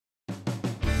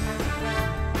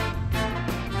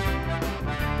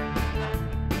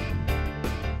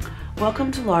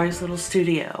Welcome to Laurie's Little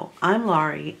Studio. I'm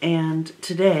Laurie, and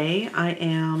today I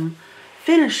am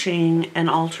finishing an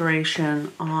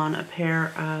alteration on a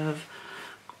pair of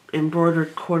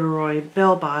embroidered corduroy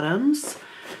bell bottoms.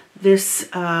 This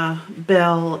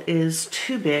bell is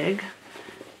too big,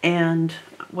 and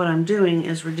what I'm doing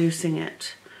is reducing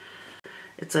it.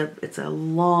 It's a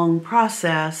long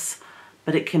process,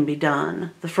 but it can be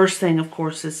done. The first thing, of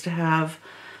course, is to have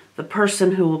the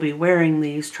person who will be wearing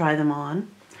these try them on.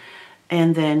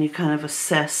 And then you kind of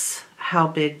assess how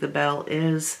big the bell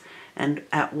is and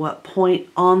at what point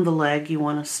on the leg you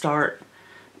want to start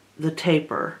the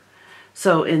taper.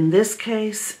 So in this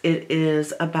case, it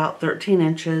is about 13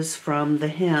 inches from the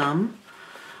hem.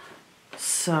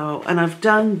 So, and I've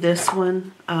done this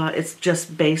one. It's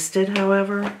just basted,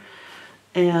 however,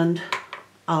 and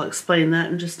I'll explain that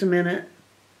in just a minute.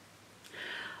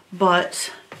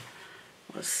 But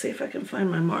let's see if I can find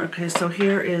my mark. Okay, so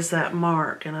here is that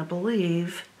mark, and I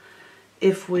believe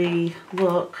if we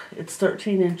look, it's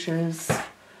 13 inches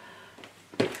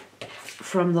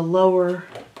from the lower,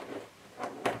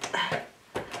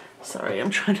 sorry, I'm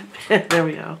trying to, there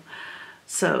we go.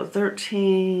 So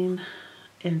 13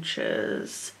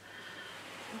 inches.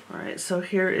 All right, so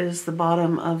here is the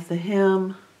bottom of the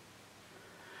hem,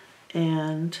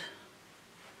 and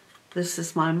this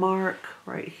is my mark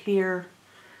right here.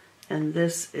 And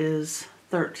this is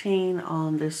 13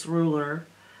 on this ruler,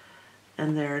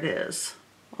 and there it is,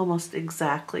 almost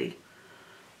exactly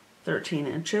 13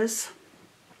 inches.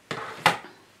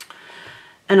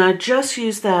 And I just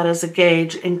use that as a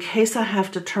gauge in case I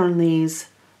have to turn these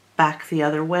back the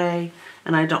other way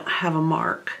and I don't have a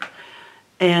mark.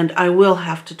 And I will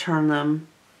have to turn them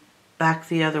back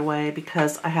the other way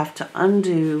because I have to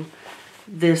undo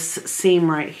this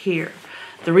seam right here.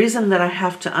 The reason that I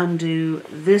have to undo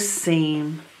this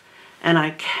seam and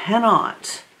I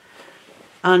cannot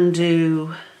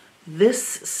undo this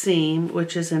seam,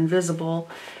 which is invisible,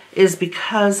 is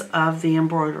because of the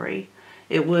embroidery.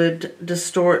 It would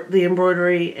distort the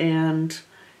embroidery and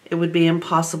it would be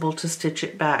impossible to stitch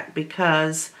it back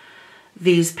because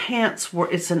these pants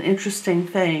were, it's an interesting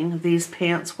thing, these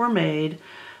pants were made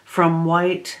from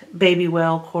white baby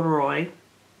well corduroy.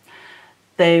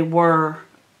 They were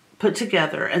put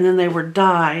together, and then they were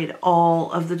dyed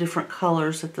all of the different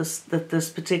colors that this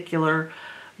particular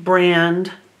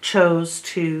brand chose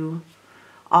to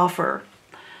offer.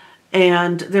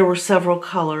 And there were several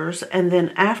colors, and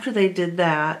then after they did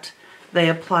that, they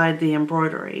applied the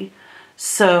embroidery.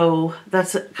 So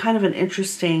that's kind of an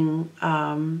interesting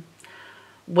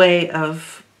way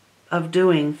of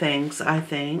doing things, I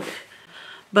think.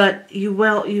 But you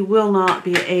will not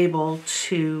be able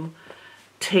to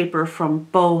taper from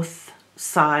both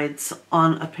sides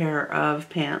on a pair of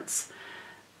pants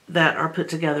that are put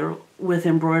together with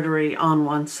embroidery on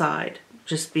one side.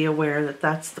 Just be aware that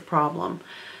that's the problem.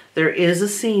 There is a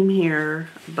seam here,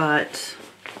 but,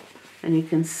 and you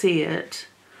can see it,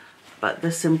 but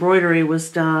this embroidery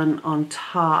was done on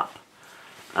top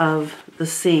of the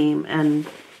seam, and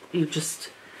you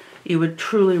would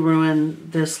truly ruin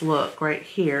this look right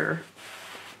here,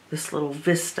 this little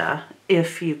vista,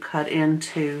 if you cut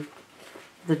into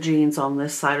the jeans on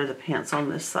this side or the pants on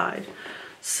this side.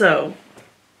 So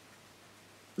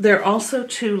they're also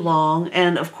too long,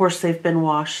 and of course they've been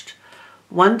washed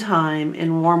one time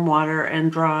in warm water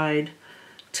and dried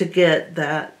to get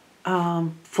that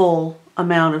full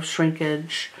amount of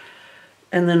shrinkage.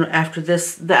 And then after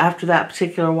that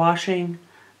particular washing,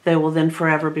 they will then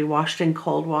forever be washed in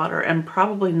cold water and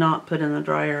probably not put in the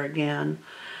dryer again.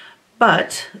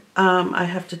 But I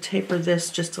have to taper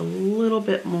this just a little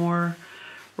bit more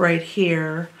right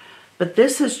here. But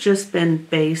this has just been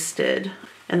basted.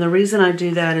 And the reason I do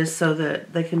that is so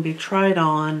that they can be tried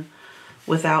on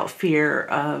without fear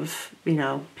of, you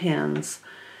know, pins.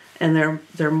 And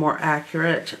they're more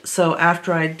accurate. So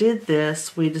after I did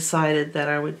this, we decided that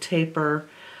I would taper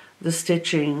the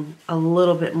stitching a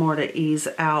little bit more to ease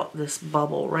out this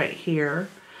bubble right here.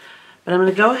 But I'm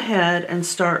going to go ahead and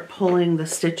start pulling the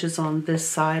stitches on this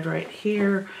side right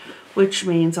here, which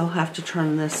means I'll have to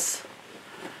turn this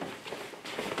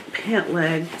pant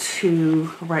leg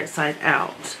to right side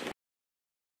out.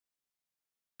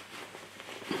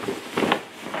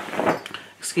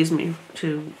 Excuse me,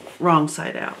 to wrong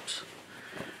side out.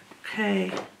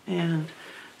 Okay, and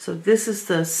so this is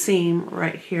the seam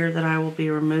right here that I will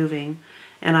be removing,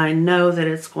 and I know that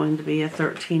it's going to be a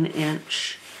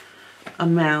 13-inch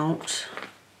amount.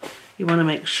 You want to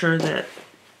make sure that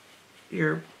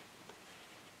you're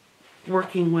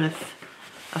working with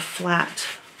a flat,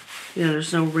 you know,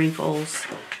 there's no wrinkles,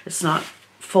 it's not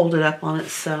folded up on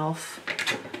itself.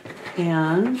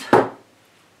 And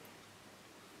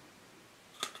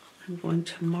I'm going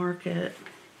to mark it.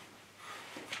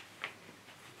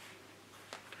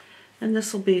 And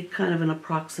this will be kind of an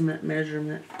approximate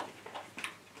measurement.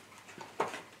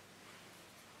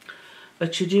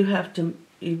 But you do have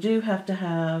to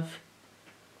have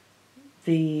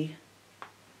the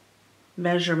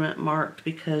measurement marked,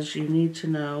 because you need to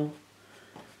know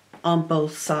on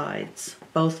both sides.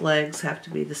 Both legs have to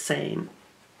be the same.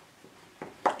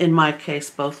 In my case,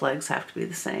 both legs have to be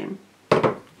the same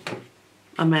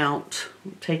amount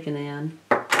taken in.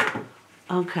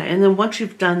 Okay, and then once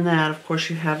you've done that, of course,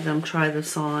 you have them try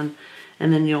this on,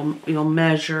 and then you'll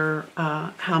measure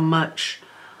how much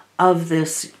of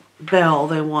this bell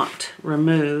they want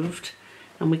removed.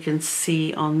 And we can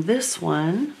see on this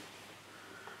one,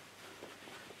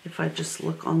 if I just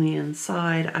look on the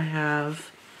inside, I have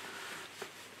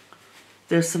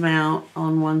this amount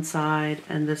on one side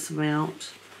and this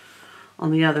amount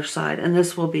on the other side. And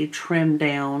this will be trimmed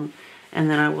down, and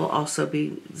then I will also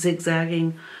be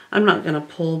zigzagging. I'm not going to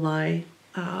pull my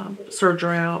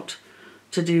serger out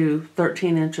to do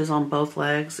 13 inches on both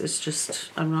legs. It's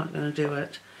just, I'm not going to do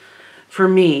it. For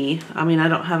me, I mean, I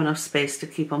don't have enough space to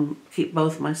keep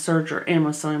both my serger and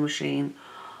my sewing machine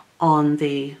on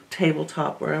the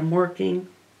tabletop where I'm working.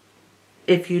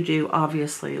 If you do,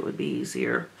 obviously it would be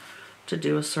easier to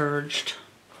do a serged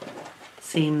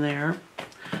seam there.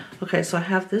 Okay, so I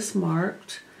have this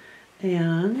marked,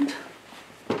 and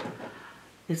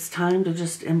it's time to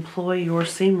just employ your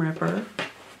seam ripper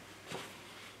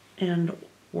and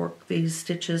work these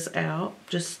stitches out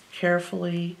just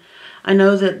carefully. I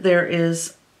know that there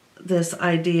is this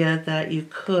idea that you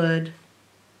could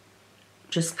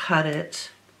just cut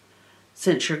it,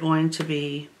 since you're going to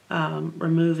be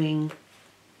removing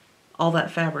all that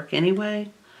fabric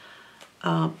anyway.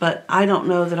 But I don't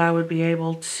know that I would be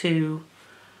able to,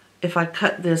 if I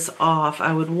cut this off,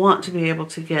 I would want to be able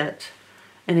to get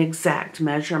an exact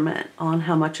measurement on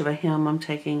how much of a hem I'm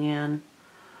taking in.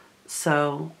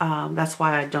 So that's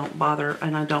why I don't bother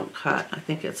and I don't cut. I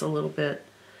think it's a little bit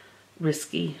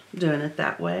risky doing it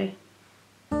that way.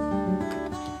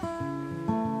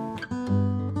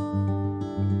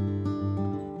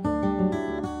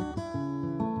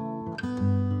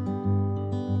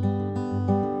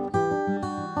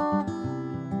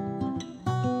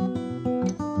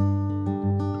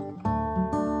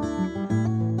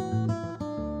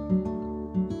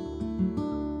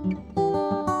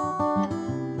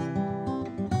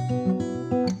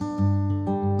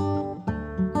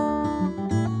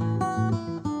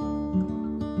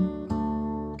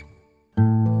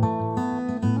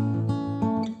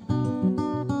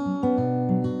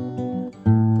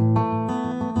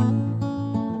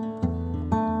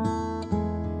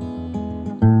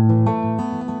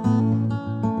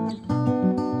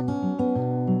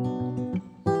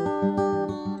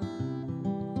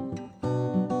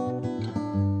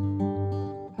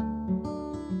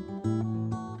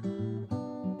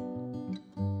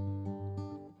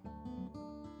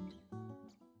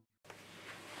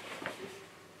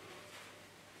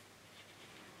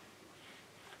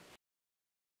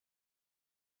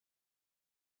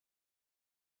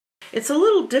 It's a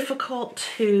little difficult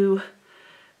to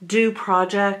do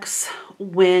projects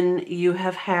when you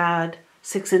have had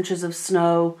 6 inches of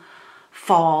snow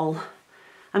fall.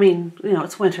 I mean, you know,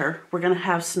 it's winter. We're going to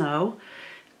have snow.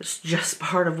 It's just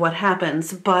part of what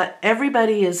happens. But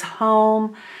everybody is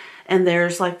home, and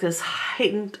there's like this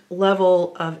heightened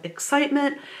level of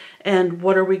excitement. And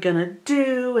what are we going to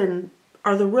do? And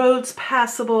are the roads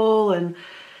passable? And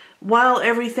while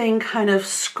everything kind of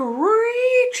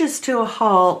screeches to a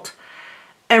halt,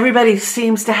 everybody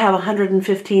seems to have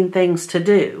 115 things to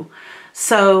do.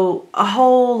 So a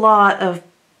whole lot of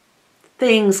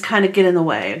things kind of get in the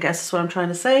way, I guess is what I'm trying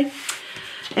to say.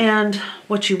 And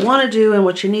what you want to do and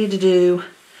what you need to do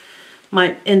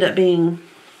might end up being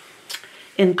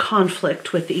in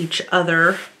conflict with each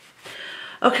other.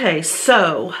 Okay,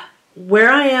 so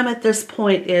where I am at this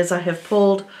point is I have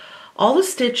pulled all the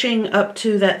stitching up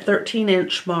to that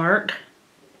 13-inch mark.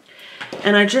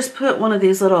 And I just put one of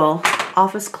these little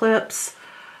office clips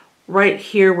right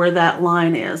here where that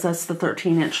line is. That's the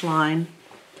 13-inch line.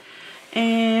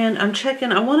 And I'm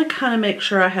checking, I want to kind of make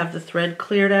sure I have the thread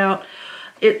cleared out.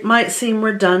 It might seem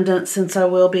redundant since I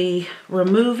will be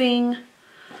removing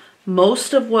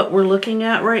most of what we're looking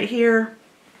at right here.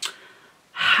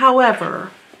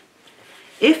 However,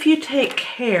 if you take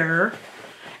care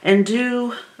and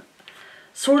do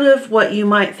sort of what you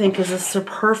might think is a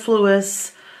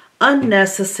superfluous,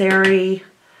 unnecessary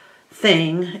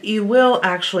thing, you will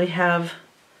actually have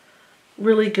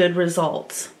really good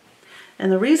results.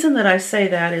 And the reason that I say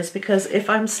that is because if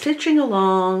I'm stitching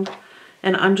along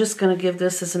And I'm just going to give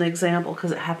this as an example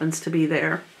because it happens to be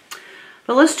there.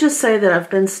 But let's just say that I've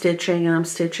been stitching and I'm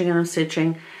stitching and I'm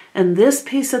stitching, and this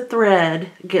piece of thread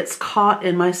gets caught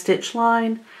in my stitch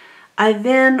line. I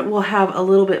then will have a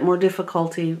little bit more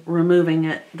difficulty removing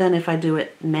it than if I do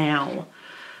it now.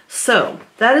 So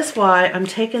that is why I'm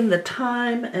taking the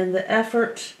time and the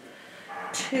effort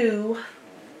to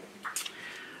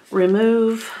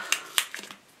remove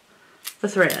the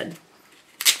thread.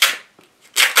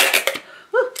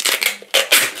 Whew.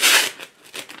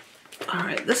 All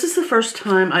right, this is the first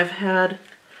time I've had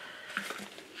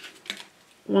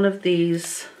one of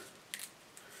these,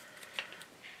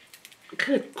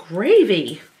 good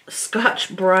gravy,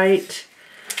 Scotch Brite.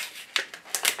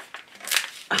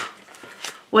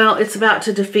 Well, it's about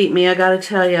to defeat me, I gotta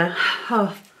tell you.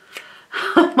 Oh,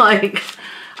 like,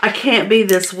 I can't be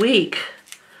this weak.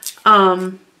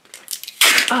 Oh,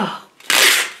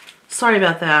 sorry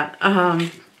about that.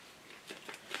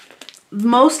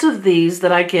 Most of these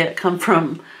that I get come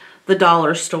from the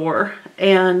dollar store,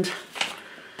 and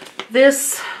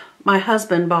this, my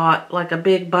husband bought like a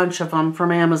big bunch of them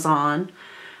from Amazon.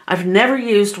 I've never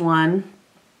used one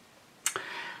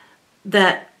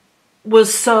that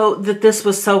this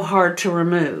was so hard to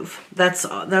remove. This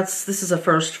is a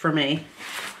first for me.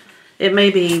 It may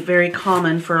be very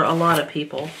common for a lot of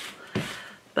people,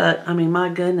 but I mean, my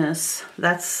goodness,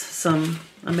 that's some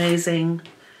amazing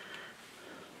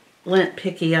lint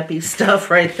picky uppy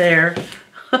stuff right there.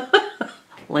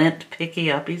 Lint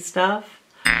picky uppy stuff.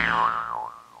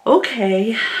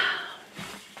 Okay.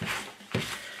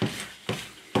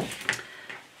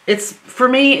 For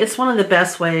me, it's one of the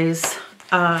best ways,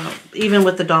 even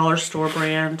with the dollar store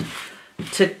brand,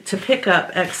 to pick up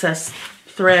excess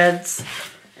threads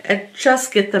and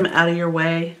just get them out of your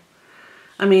way.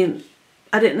 I mean,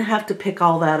 I didn't have to pick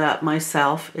all that up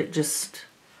myself. It just,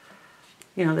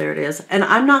 you know, there it is. And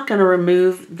I'm not going to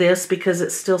remove this because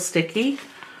it's still sticky.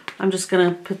 I'm just going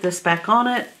to put this back on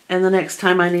it, and the next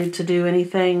time I need to do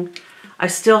anything, I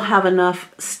still have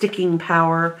enough sticking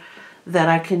power that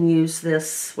I can use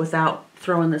this without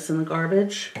throwing this in the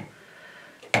garbage.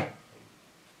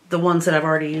 The ones that I've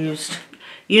already used.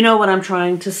 You know what I'm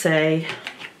trying to say.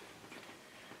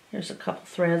 There's a couple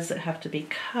threads that have to be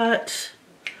cut.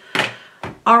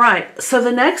 All right, so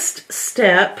the next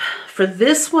step for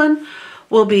this one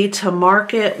will be to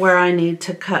mark it where I need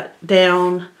to cut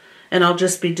down, and I'll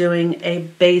just be doing a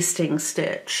basting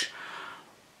stitch.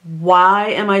 Why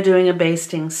am I doing a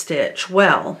basting stitch?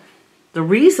 Well, the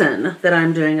reason that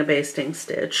I'm doing a basting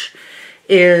stitch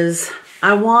is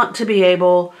I want to be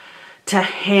able to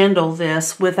handle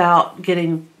this without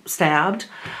getting stabbed.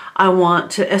 I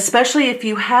want to, especially if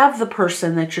you have the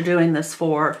person that you're doing this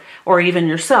for, or even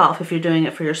yourself, if you're doing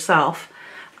it for yourself.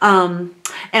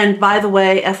 And by the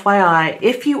way, FYI,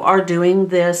 if you are doing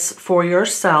this for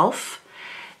yourself,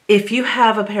 if you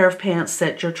have a pair of pants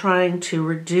that you're trying to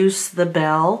reduce the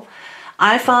bell,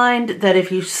 I find that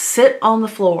if you sit on the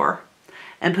floor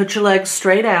and put your legs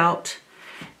straight out,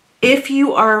 if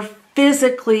you are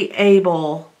physically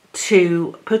able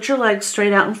to put your legs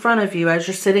straight out in front of you as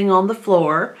you're sitting on the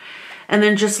floor, and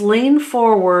then just lean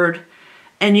forward,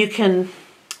 and you can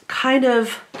kind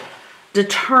of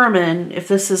determine, if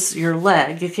this is your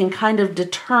leg, you can kind of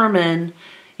determine,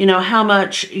 you know, how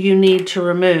much you need to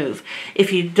remove.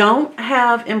 If you don't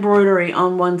have embroidery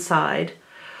on one side,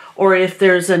 or if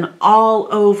there's an all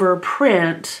over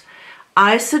print,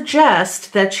 I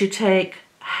suggest that you take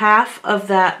half of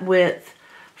that width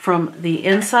from the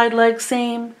inside leg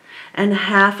seam and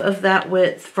half of that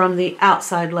width from the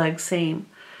outside leg seam.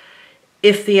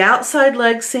 If the outside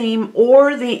leg seam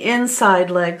or the inside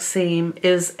leg seam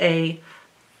is a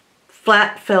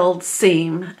flat felled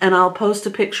seam, and I'll post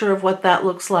a picture of what that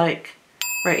looks like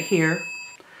right here,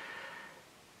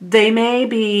 they may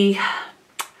be,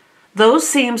 those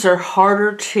seams are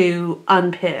harder to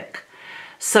unpick.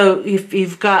 So if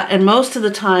you've got, and most of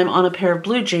the time on a pair of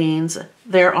blue jeans,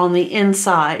 they're on the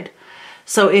inside.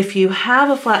 So if you have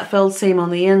a flat felled seam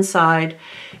on the inside,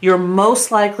 you're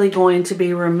most likely going to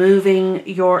be removing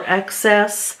your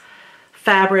excess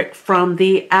fabric from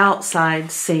the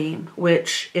outside seam,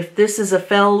 which if this is a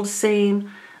felled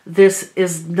seam, this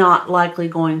is not likely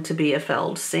going to be a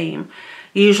felled seam.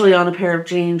 Usually on a pair of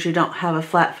jeans, you don't have a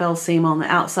flat fell seam on the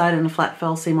outside and a flat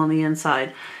fell seam on the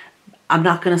inside. I'm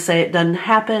not going to say it doesn't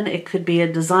happen. It could be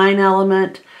a design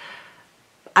element.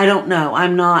 I don't know.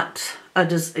 I'm not a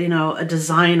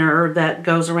designer that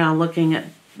goes around looking at,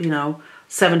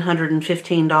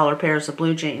 $715 pairs of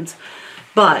blue jeans.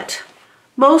 But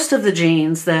most of the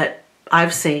jeans that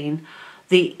I've seen,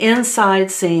 the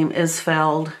inside seam is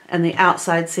felled and the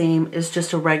outside seam is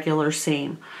just a regular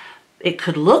seam. it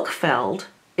could look felled.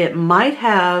 It might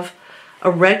have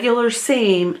a regular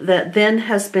seam that then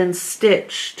has been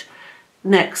stitched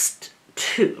next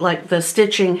to, like the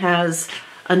stitching has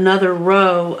another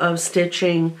row of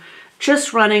stitching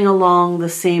just running along the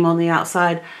seam on the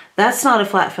outside. That's not a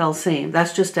flat fell seam,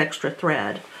 that's just extra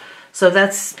thread. So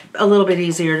that's a little bit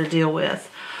easier to deal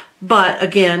with. But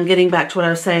again, getting back to what I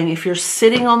was saying, if you're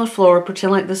sitting on the floor,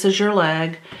 pretend like this is your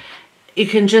leg, you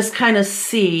can just kind of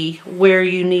see where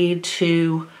you need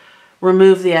to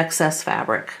remove the excess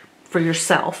fabric for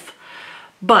yourself.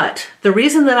 But the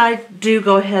reason that I do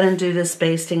go ahead and do this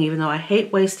basting, even though I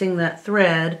hate wasting that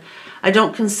thread, I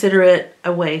don't consider it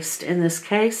a waste in this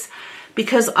case,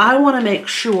 because I want to make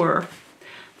sure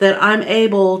that I'm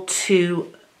able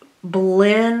to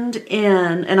blend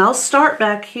in, and I'll start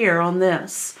back here on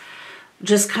this,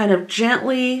 just kind of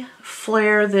gently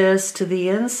flare this to the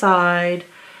inside,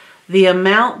 the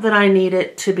amount that I need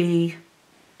it to be,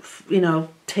 you know,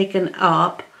 taken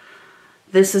up.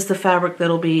 This is the fabric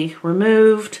that'll be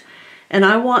removed, and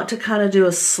I want to kind of do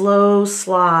a slow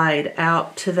slide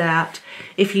out to that.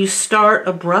 If you start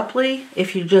abruptly,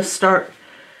 if you just start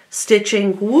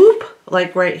stitching whoop,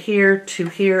 like right here to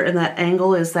here, and that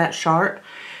angle is that sharp,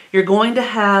 you're going to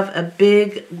have a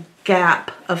big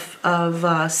gap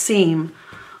of seam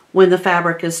when the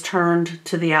fabric is turned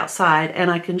to the outside.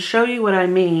 And I can show you what I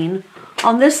mean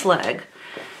on this leg.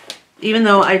 Even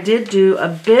though I did do a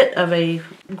bit of a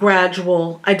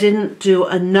gradual, I didn't do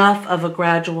enough of a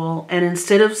gradual, and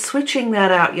instead of switching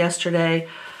that out yesterday,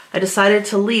 I decided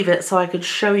to leave it so I could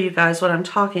show you guys what I'm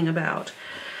talking about.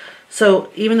 So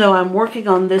even though I'm working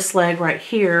on this leg right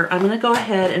here, I'm going to go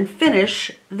ahead and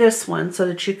finish this one so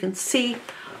that you can see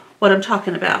what I'm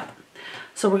talking about.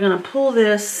 So we're going to pull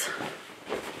this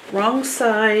wrong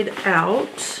side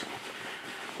out,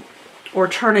 or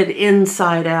turn it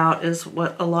inside out is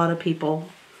what a lot of people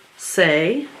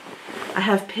say. I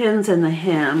have pins in the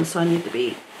hem, so I need to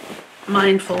be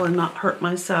mindful and not hurt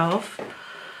myself.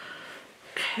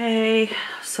 Okay,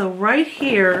 so right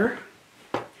here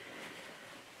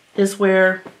is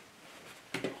where,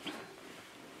 I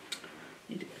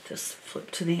need to get this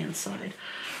flipped to the inside.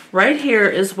 Right here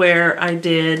is where I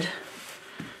did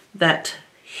that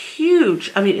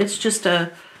huge, I mean, it's just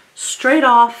a straight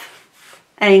off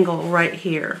angle right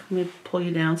here. Let me pull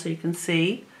you down so you can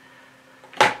see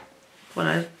what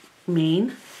I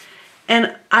mean.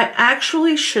 And I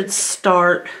actually should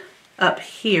start up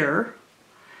here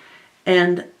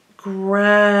and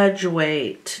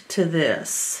graduate to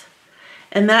this.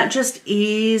 And that just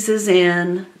eases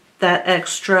in that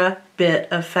extra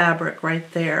bit of fabric right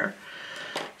there.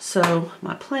 So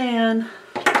my plan,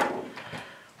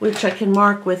 which I can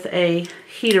mark with a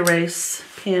heat erase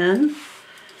pen,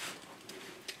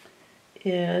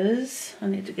 is, I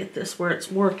need to get this where it's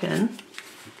working.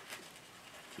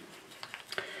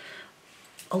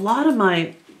 A lot of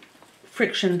my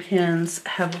friction pens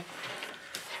have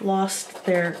lost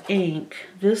their ink.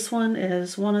 This one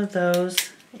is one of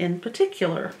those in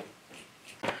particular.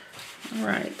 All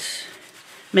right.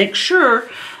 Make sure,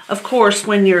 of course,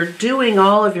 when you're doing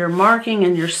all of your marking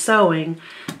and your sewing,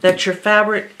 that your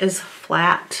fabric is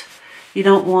flat. You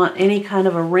don't want any kind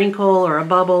of a wrinkle or a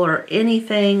bubble or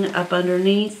anything up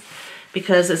underneath,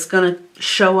 because it's going to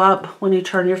show up when you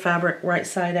turn your fabric right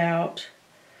side out.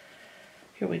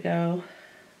 Here we go.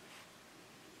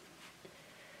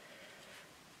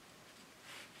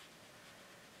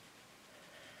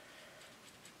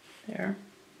 There.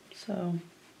 So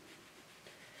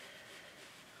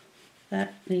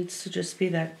that needs to just be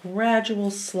that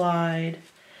gradual slide.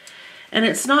 And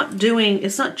it's not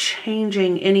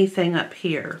changing anything up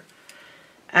here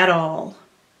at all.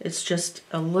 It's just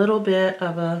a little bit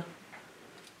of a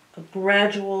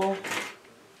gradual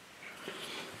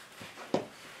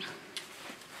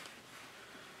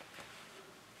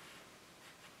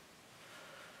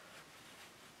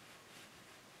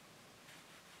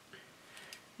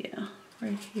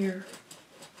right here.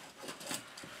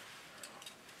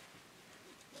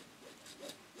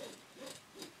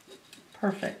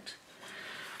 Perfect.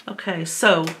 Okay,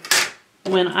 so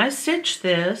when I stitch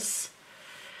this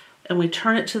and we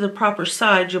turn it to the proper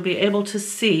side, you'll be able to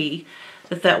see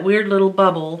that that weird little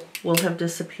bubble will have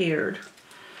disappeared.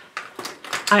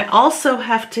 I also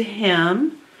have to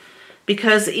hem,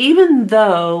 because even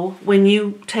though when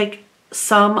you take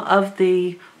some of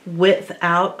the width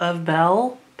out of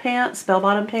bell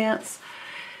bottom pants,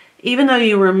 even though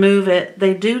you remove it,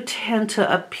 they do tend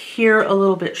to appear a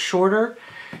little bit shorter.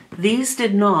 These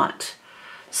did not.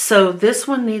 So this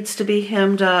one needs to be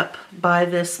hemmed up by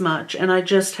this much. And I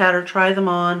just had her try them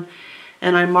on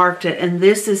and I marked it. And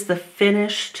this is the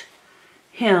finished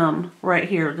hem right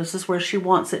here. This is where she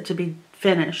wants it to be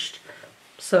finished.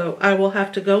 So I will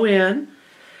have to go in,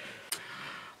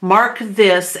 mark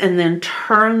this, and then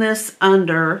turn this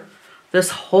under. This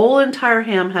whole entire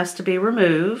hem has to be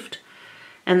removed,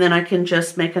 and then I can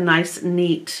just make a nice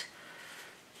neat,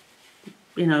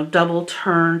 you know, double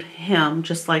turned hem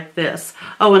just like this.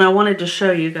 Oh, and I wanted to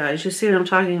show you guys, you see what I'm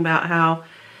talking about, how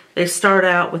they start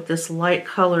out with this light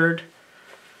colored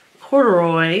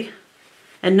corduroy.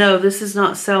 And no, this is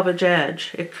not selvage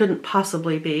edge. It couldn't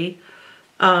possibly be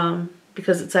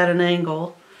because it's at an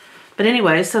angle. But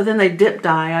anyway, so then they dip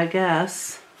dye, I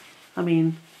guess. I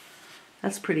mean,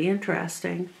 that's pretty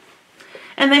interesting.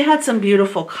 And they had some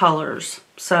beautiful colors,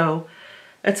 so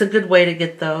it's a good way to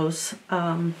get those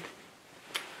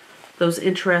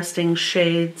interesting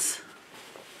shades.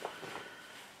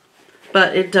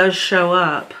 But it does show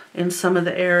up in some of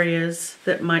the areas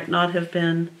that might not have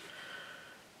been,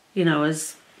 you know,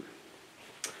 as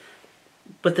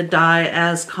with the dye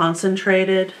as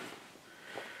concentrated.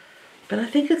 But I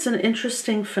think it's an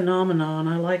interesting phenomenon.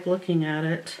 I like looking at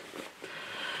it.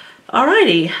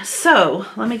 Alrighty, so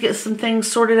let me get some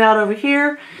things sorted out over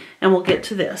here and we'll get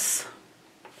to this.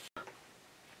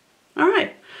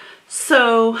 Alright,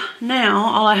 so now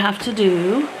all I have to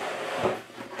do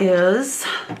is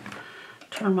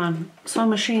turn my sewing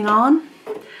machine on.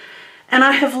 And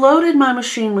I have loaded my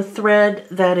machine with thread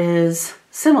that is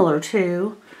similar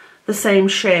to the same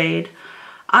shade.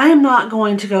 I am not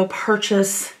going to go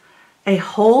purchase a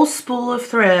whole spool of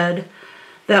thread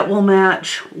that will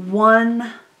match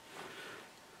one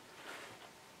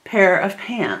pair of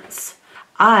pants.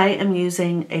 I am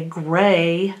using a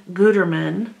gray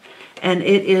Gutermann, and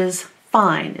it is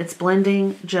fine. It's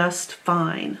blending just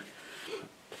fine.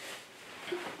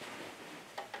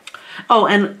 Oh,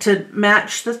 and to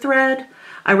match the thread,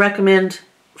 I recommend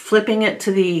flipping it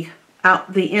to the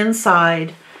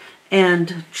inside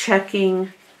and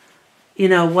checking, you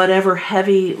know, whatever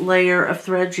heavy layer of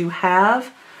thread you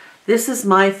have. This is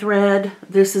my thread.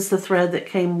 This is the thread that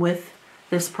came with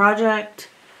this project.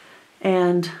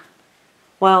 And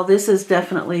while this is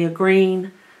definitely a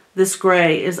green, this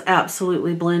gray is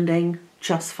absolutely blending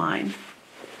just fine.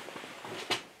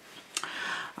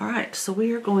 All right, so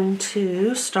we are going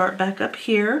to start back up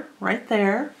here, right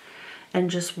there,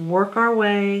 and just work our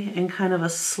way in kind of a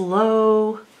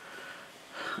slow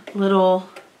little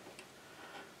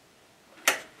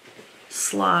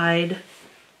slide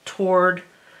toward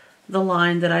the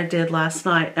line that I did last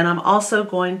night. And I'm also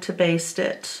going to baste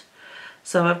it.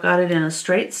 So I've got it in a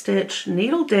straight stitch,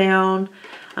 needle down.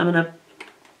 I'm going to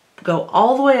go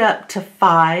all the way up to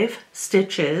 5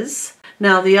 stitches.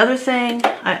 Now the other thing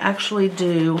I actually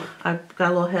do, I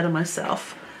got a little ahead of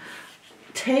myself.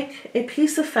 Take a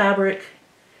piece of fabric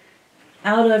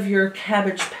out of your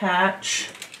cabbage patch.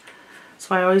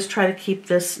 So I always try to keep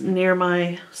this near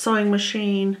my sewing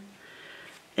machine.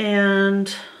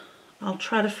 And I'll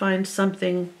try to find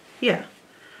something, yeah,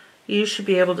 you should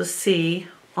be able to see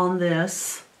on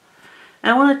this.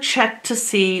 And I want to check to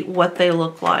see what they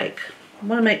look like. I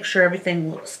want to make sure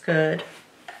everything looks good.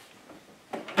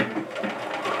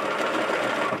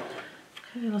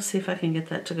 Okay, let's see if I can get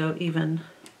that to go even.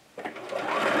 Okay,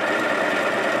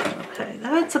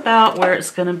 that's about where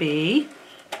it's going to be.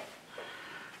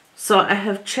 So I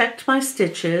have checked my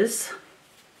stitches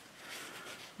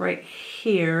right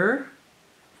here.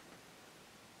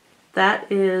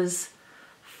 That is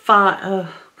 5.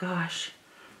 Oh gosh,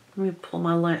 let me pull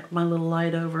my little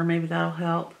light over. Maybe that'll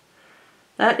help.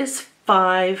 That is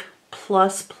 5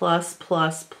 plus plus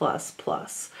plus plus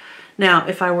plus. Now,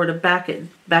 if I were to back it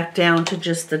back down to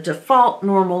just the default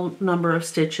normal number of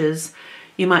stitches,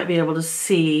 you might be able to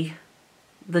see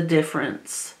the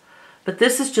difference. But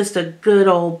this is just a good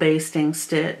old basting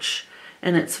stitch,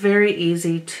 and it's very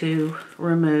easy to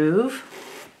remove,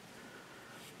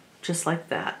 just like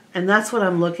that. And that's what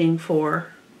I'm looking for.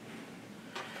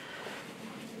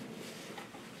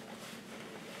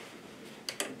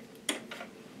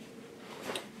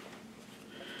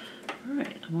 All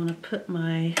right, I want to put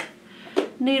my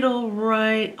needle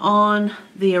right on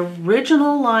the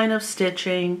original line of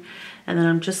stitching, and then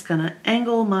I'm just going to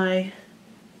angle my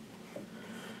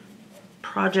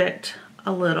project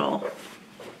a little.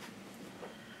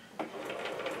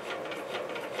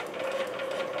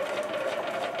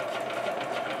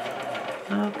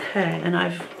 Okay, and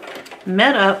I've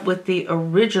met up with the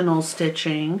original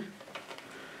stitching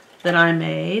that I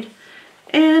made,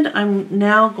 and I'm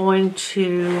now going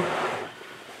to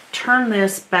turn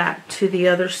this back to the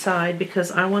other side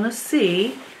because I want to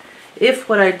see if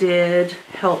what I did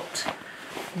helped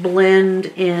blend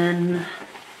in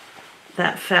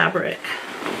that fabric.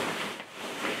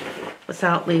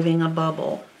 without leaving a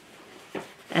bubble.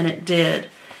 And it did.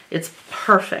 It's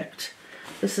perfect.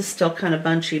 This is still kind of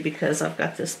bunchy because I've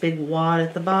got this big wad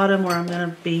at the bottom where I'm going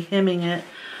to be hemming it.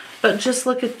 But just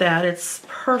look at that. It's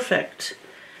perfect.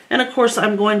 And of course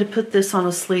I'm going to put this on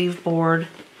a sleeve board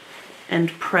and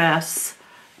press.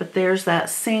 But there's that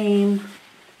seam.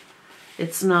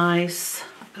 It's nice.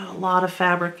 I've got a lot of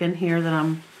fabric in here that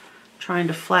I'm trying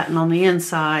to flatten on the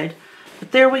inside.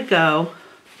 But there we go.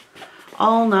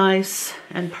 All nice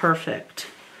and perfect.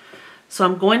 So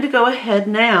I'm going to go ahead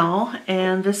now,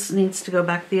 and this needs to go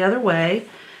back the other way,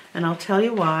 and I'll tell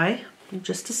you why in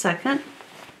just a second.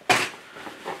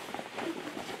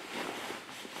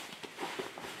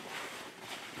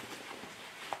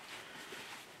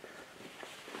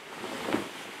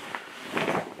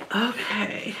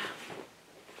 Okay.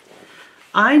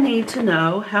 I need to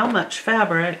know how much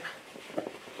fabric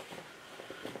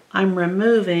I'm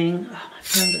removing. Oh, my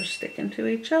pens are sticking to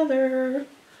each other.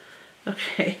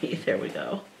 Okay, there we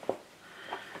go. All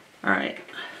right.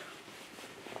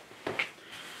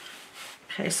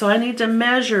 Okay, so I need to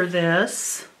measure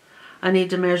this. I need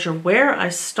to measure where I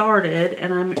started,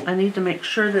 and I need to make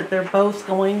sure that they're both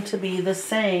going to be the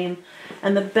same.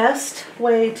 And the best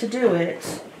way to do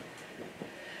it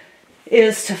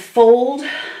is to fold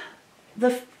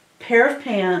the pair of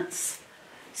pants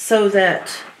so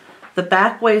that the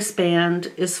back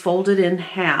waistband is folded in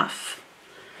half.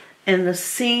 And the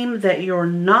seam that you're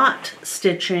not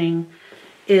stitching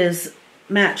is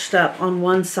matched up on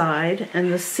one side,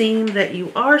 and the seam that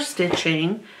you are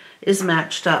stitching is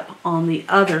matched up on the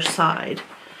other side,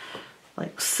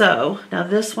 like so. Now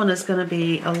this one is going to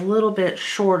be a little bit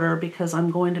shorter because I'm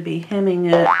going to be hemming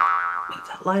it. Get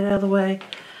that light out of the way.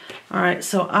 All right,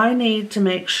 so I need to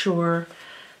make sure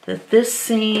that this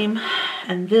seam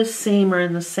and this seam are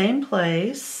in the same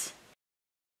place.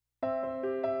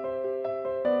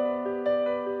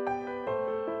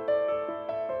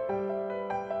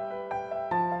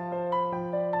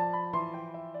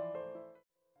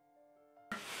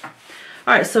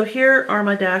 All right, so here are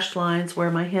my dashed lines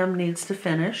where my hem needs to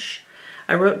finish.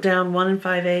 I wrote down 1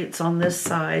 5/8 on this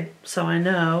side, so I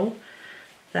know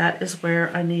that is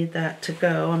where I need that to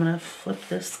go. I'm going to flip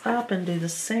this up and do the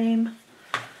same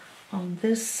on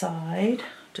this side.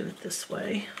 Do it this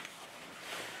way.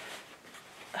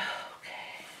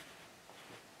 Okay.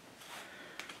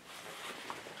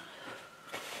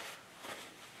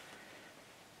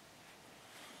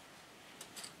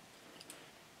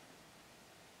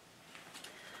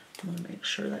 I'm going to make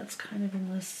sure that's kind of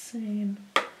in the same.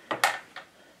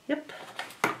 Yep.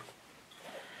 All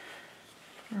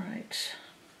right.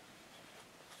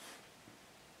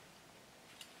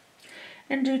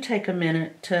 And do take a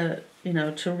minute to,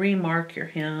 to remark your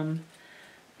hem.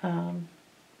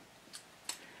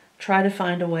 Try to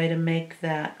find a way to make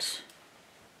that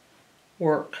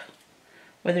work.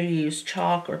 Whether you use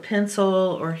chalk or pencil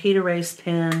or heat erase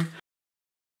pen,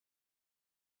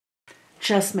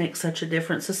 just makes such a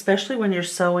difference, especially when you're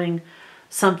sewing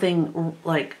something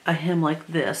like a hem like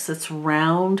this. It's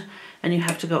round and you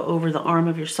have to go over the arm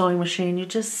of your sewing machine. You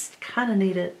just kind of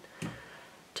need it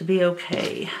to be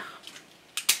okay.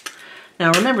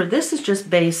 Now remember, this is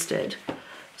just basted,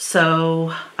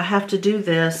 so I have to do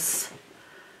this,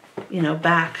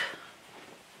 back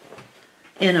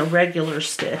in a regular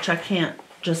stitch. I can't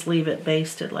just leave it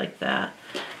basted like that.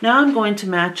 Now I'm going to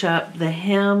match up the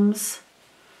hems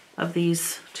of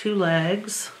these two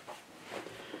legs.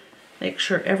 Make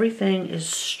sure everything is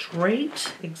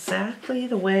straight, exactly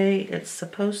the way it's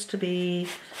supposed to be.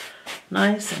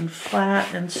 Nice and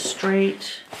flat and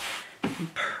straight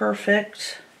and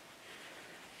perfect.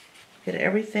 Get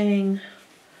everything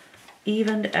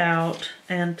evened out.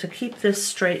 And to keep this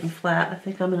straight and flat, I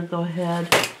think I'm going to go ahead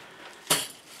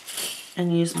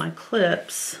and use my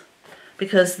clips,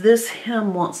 because this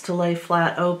hem wants to lay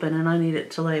flat open and I need it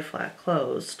to lay flat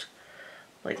closed,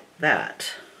 like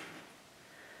that.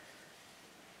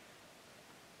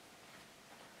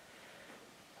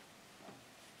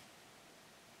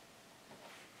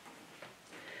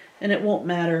 And it won't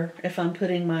matter if I'm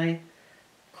putting my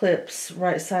clips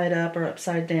right side up or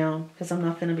upside down, because I'm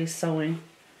not going to be sewing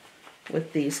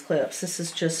with these clips. This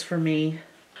is just for me.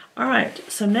 All right,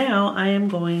 so now I am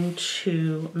going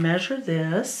to measure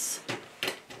this.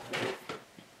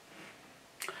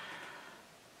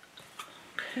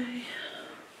 Okay.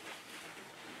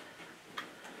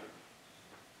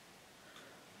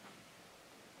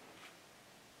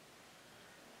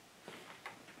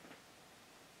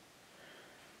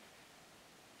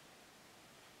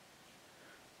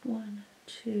 One,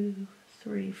 two,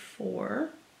 three, four.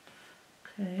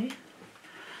 Okay.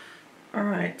 All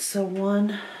right, so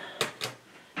 1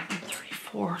 and 3/4.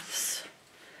 3/4.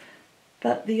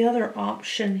 But the other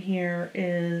option here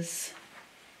is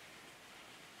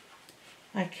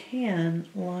I can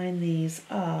line these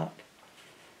up.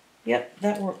 Yep,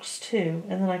 that works too.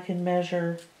 And then I can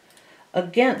measure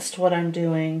against what I'm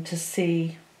doing to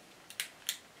see.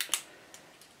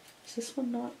 Is this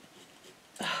one not?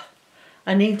 Ugh.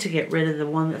 I need to get rid of the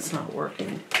one that's not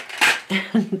working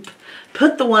and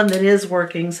put the one that is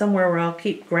working somewhere where I'll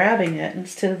keep grabbing it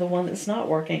instead of the one that's not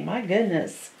working. My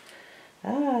goodness.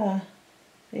 Ah,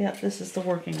 yeah, this is the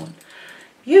working one.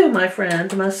 You, my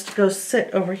friend, must go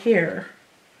sit over here,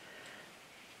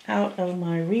 out of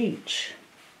my reach.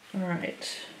 All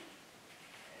right.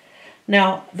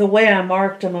 Now, the way I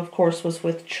marked them, of course, was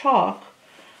with chalk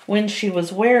when she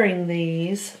was wearing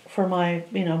these for my,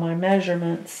 my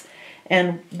measurements.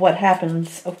 And what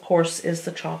happens, of course, is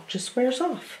the chalk just wears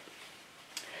off.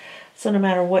 So no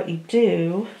matter what you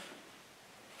do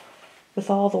with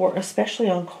all the work, especially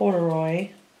on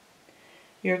corduroy,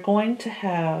 you're going to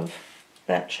have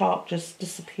that chalk just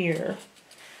disappear.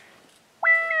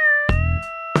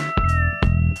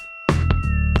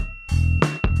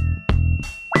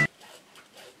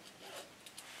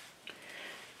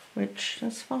 Which,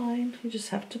 that's fine. You just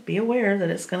have to be aware that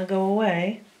it's going to go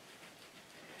away.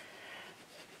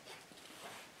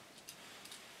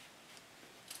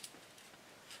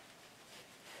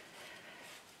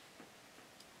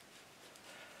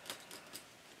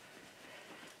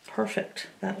 Perfect.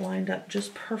 That lined up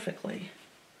just perfectly.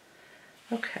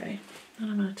 Okay, and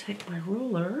I'm going to take my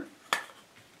ruler.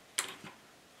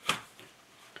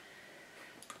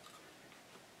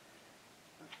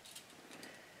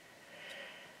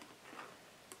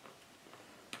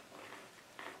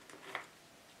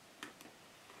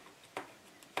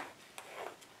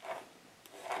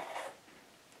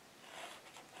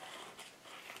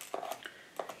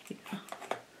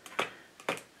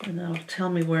 And that'll tell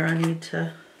me where I need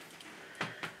to.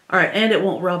 All right, and it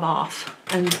won't rub off.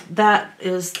 And that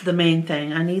is the main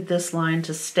thing. I need this line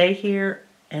to stay here,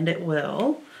 and it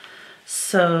will.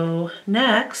 So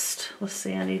next, let's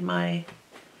see, I need my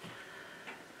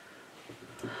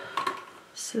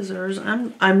scissors.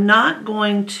 I'm not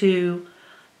going to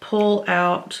pull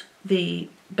out the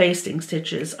basting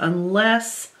stitches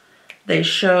unless they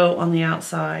show on the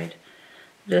outside.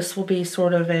 This will be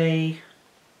sort of a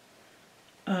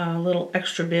little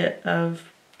extra bit of,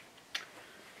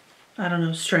 I don't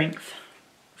know, strength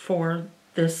for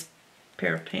this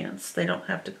pair of pants. They don't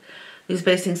have to, these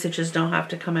basting stitches don't have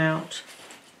to come out.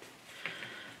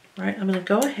 All right, I'm going to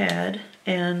go ahead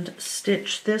and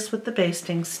stitch this with the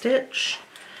basting stitch,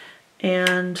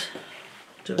 and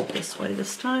do it this way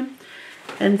this time.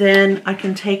 And then I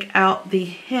can take out the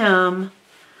hem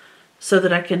so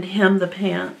that I can hem the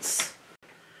pants.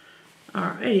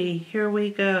 Alrighty, here we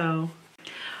go.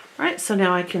 Alright, so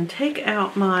now I can take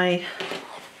out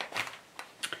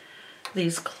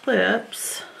these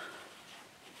clips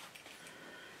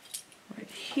right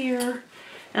here,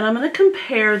 and I'm going to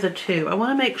compare the two. I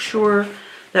want to make sure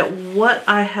that what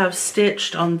I have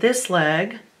stitched on this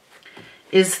leg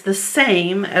is the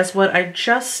same as what I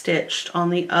just stitched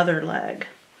on the other leg.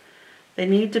 They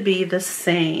need to be the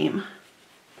same.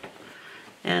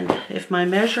 And if my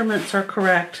measurements are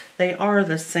correct, they are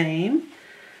the same.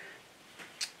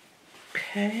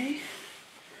 Okay,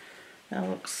 that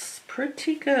looks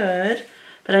pretty good,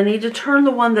 but I need to turn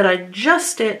the one that I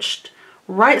just stitched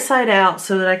right side out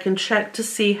so that I can check to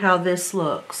see how this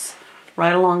looks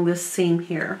right along this seam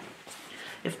here.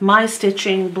 If my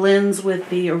stitching blends with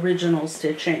the original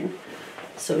stitching,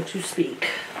 so to speak.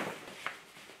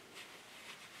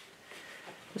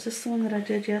 Was this the one that I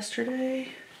did yesterday?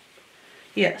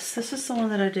 Yes, this is the one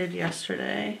that I did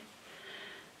yesterday.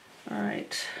 All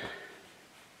right.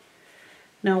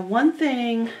 Now, one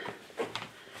thing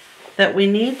that we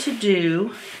need to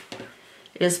do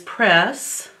is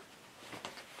press.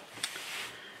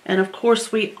 And of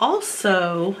course, we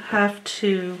also have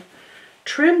to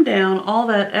trim down all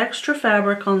that extra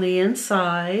fabric on the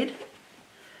inside.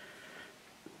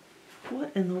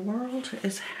 What in the world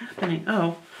is happening?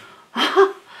 Oh,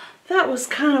 that was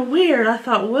kind of weird. I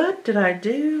thought, what did I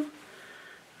do?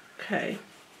 Okay.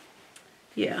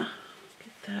 Yeah,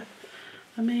 get that.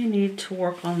 I may need to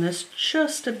work on this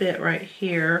just a bit right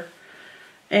here.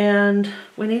 And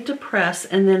we need to press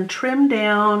and then trim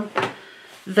down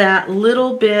that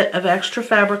little bit of extra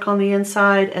fabric on the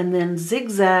inside and then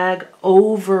zigzag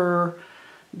over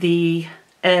the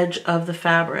edge of the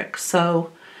fabric.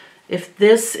 So if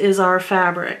this is our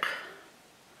fabric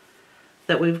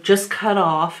that we've just cut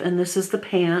off and this is the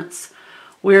pants,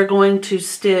 we're going to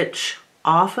stitch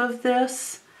off of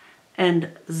this and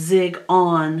zig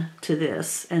on to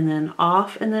this, and then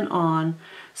off and then on,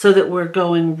 so that we're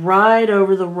going right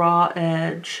over the raw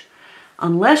edge.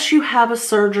 Unless you have a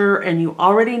serger and you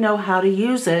already know how to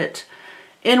use it,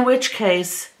 in which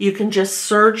case you can just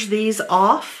serge these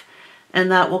off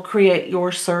and that will create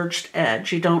your serged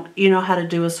edge. You know how to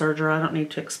do a serger. I don't need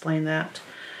to explain that.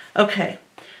 Okay,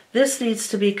 this needs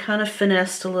to be kind of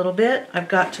finessed a little bit. I've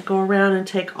got to go around and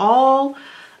take all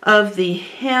of the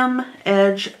hem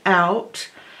edge out,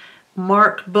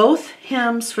 mark both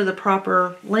hems for the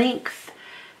proper length,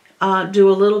 do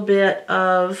a little bit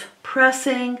of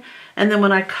pressing, and then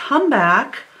when I come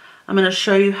back, I'm going to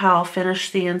show you how I'll finish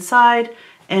the inside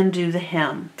and do the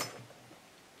hem.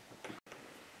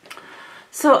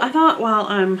 So I thought while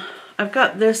I've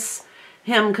got this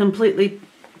hem completely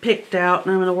picked out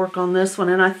and I'm going to work on this one,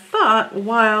 and I thought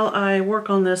while I work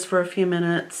on this for a few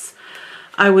minutes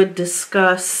I would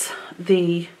discuss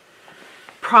the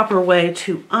proper way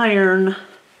to iron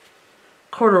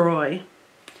corduroy.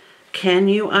 Can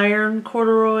you iron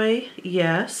corduroy?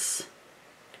 Yes.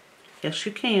 Yes,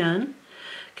 you can.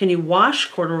 Can you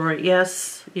wash corduroy?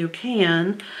 Yes, you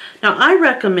can. Now, I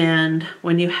recommend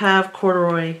when you have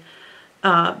corduroy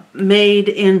made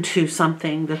into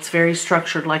something that's very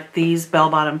structured, like these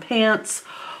bell-bottom pants,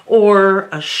 or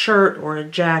a shirt, or a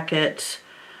jacket,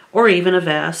 or even a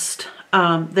vest,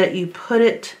 that you put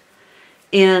it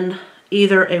in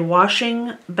either a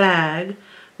washing bag,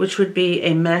 which would be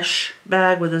a mesh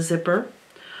bag with a zipper,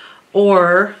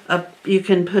 or you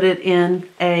can put it in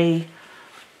a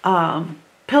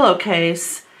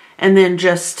pillowcase and then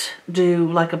just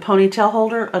do like a ponytail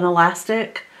holder, an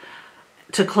elastic,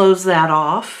 to close that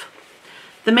off.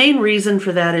 The main reason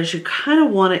for that is you kind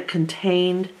of want it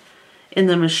contained in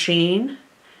the machine,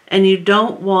 and you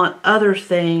don't want other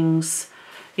things,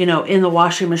 you know, in the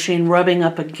washing machine rubbing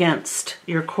up against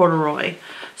your corduroy.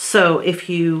 So if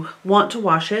you want to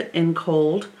wash it in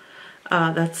cold,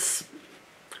 that's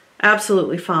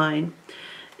absolutely fine.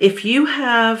 If you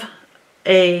have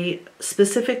a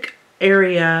specific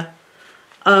area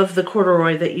of the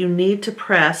corduroy that you need to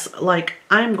press, like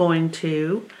I'm going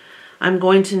to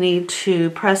need to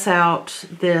press out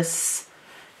this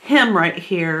hem right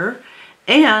here,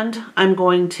 and I'm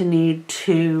going to need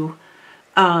to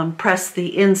press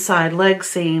the inside leg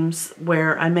seams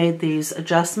where I made these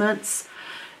adjustments.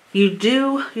 You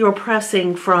do your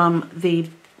pressing from the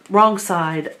wrong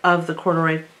side of the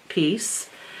corduroy piece,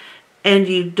 and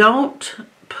you don't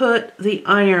put the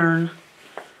iron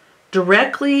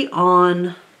directly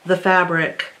on the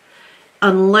fabric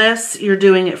unless you're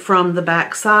doing it from the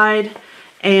back side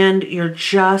and you're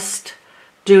just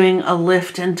doing a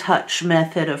lift and touch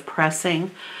method of pressing.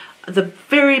 The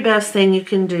very best thing you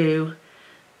can do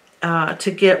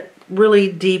to get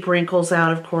really deep wrinkles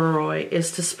out of corduroy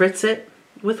is to spritz it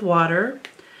with water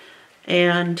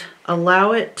and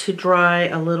allow it to dry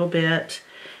a little bit,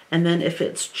 and then if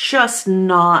it's just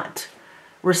not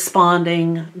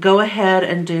responding, go ahead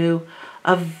and do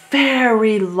a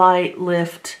very light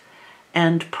lift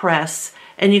and press.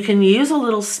 And you can use a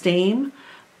little steam,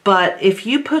 but if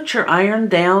you put your iron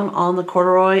down on the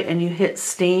corduroy and you hit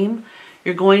steam,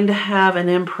 you're going to have an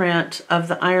imprint of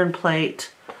the iron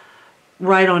plate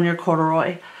right on your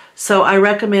corduroy. So I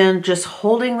recommend just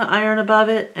holding the iron above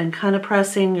it and kind of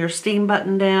pressing your steam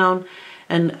button down,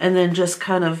 and then just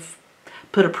kind of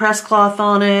put a press cloth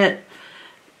on it.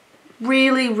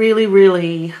 Really, really,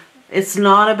 really, it's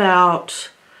not about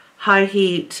high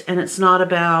heat, and it's not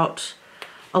about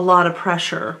a lot of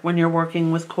pressure when you're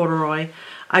working with corduroy.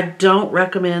 I don't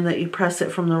recommend that you press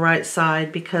it from the right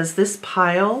side, because this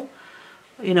pile,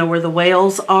 you know, where the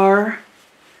wales are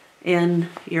in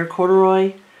your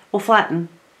corduroy, will flatten.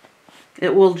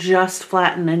 It will just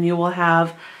flatten, and you will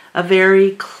have a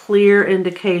very clear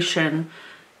indication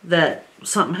that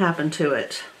something happened to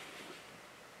it.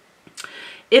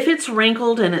 If it's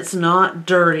wrinkled and it's not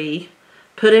dirty,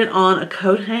 put it on a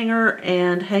coat hanger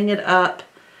and hang it up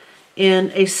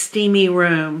in a steamy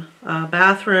room, a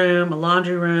bathroom, a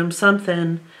laundry room,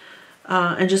 something,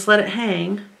 and just let it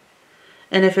hang.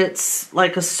 And if it's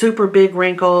like a super big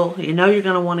wrinkle, you know you're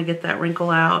going to want to get that wrinkle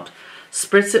out.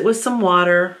 Spritz it with some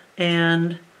water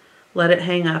and let it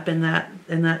hang up in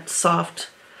that soft,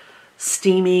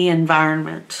 steamy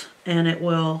environment, and it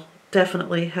will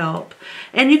definitely help.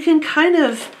 And you can kind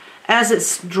of, as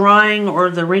it's drying or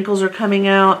the wrinkles are coming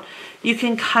out, you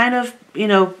can kind of, you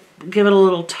know, give it a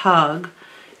little tug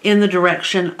in the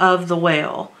direction of the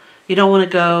wale. You don't want to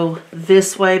go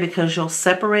this way because you'll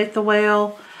separate the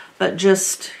wale, but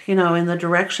just, you know, in the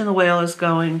direction the wale is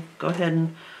going, go ahead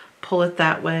and pull it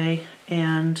that way,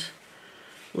 and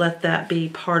let that be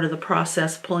part of the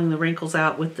process, pulling the wrinkles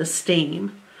out with the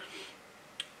steam.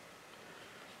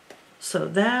 So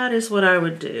that is what I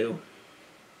would do.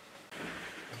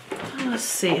 Let's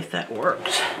see if that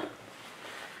worked.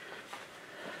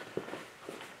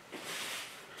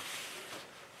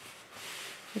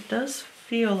 It does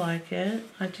feel like it.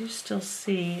 I do still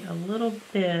see a little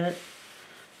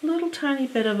tiny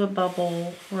bit of a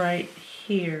bubble right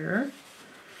here.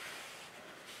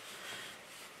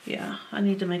 Yeah, I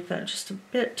need to make that just a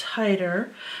bit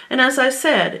tighter. And as I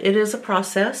said, it is a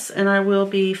process, and I will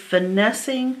be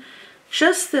finessing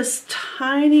just this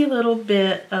tiny little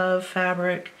bit of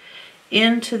fabric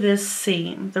into this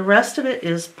seam. The rest of it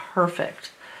is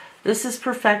perfect. This is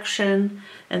perfection,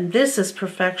 and this is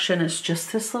perfection. It's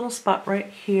just this little spot right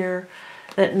here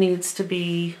that needs to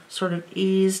be sort of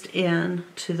eased in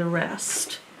to the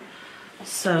rest.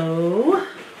 So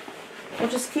we'll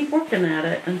just keep working at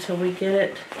it until we get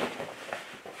it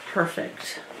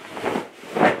perfect.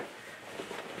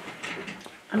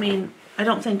 I mean, I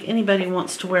don't think anybody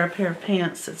wants to wear a pair of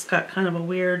pants that's got kind of a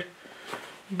weird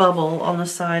bubble on the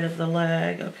side of the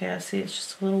leg. Okay, I see it's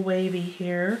just a little wavy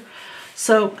here.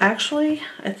 So actually,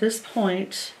 at this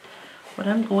point, what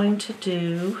I'm going to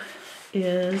do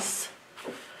is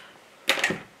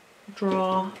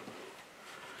draw.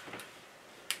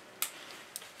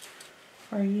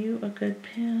 Are you a good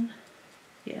pen?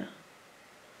 Yeah.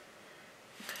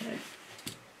 Okay.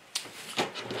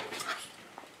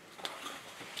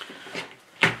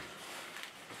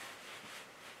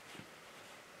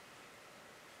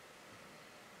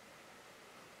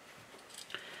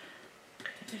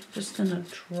 I'm just going to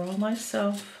draw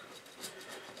myself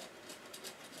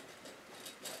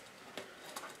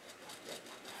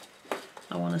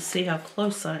I want to see how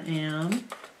close I am.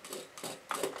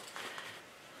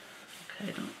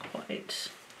 Okay, not quite.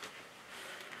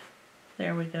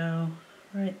 There we go,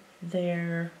 right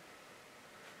there.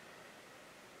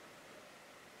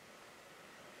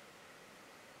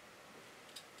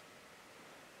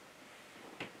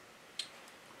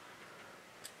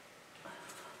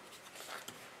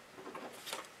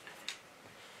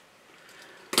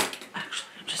 Actually,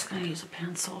 I'm just going to use a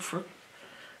pencil for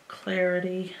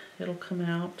clarity. It'll come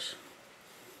out.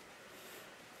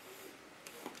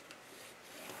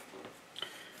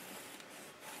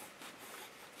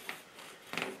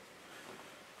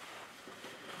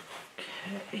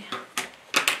 Okay.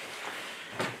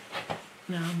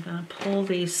 Now I'm going to pull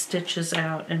these stitches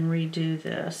out and redo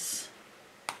this.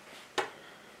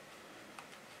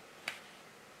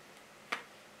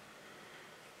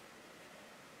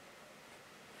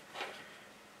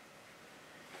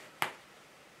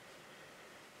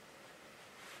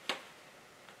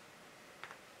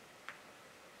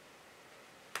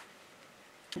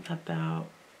 About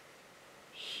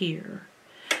here,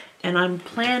 and I'm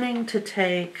planning to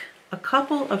take a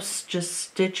couple of just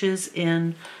stitches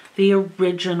in the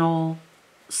original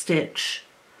stitch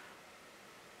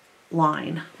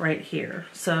line right here.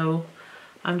 So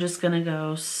I'm just going to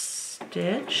go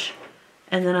stitch,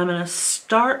 and then I'm going to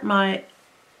start my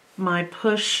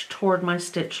push toward my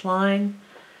stitch line.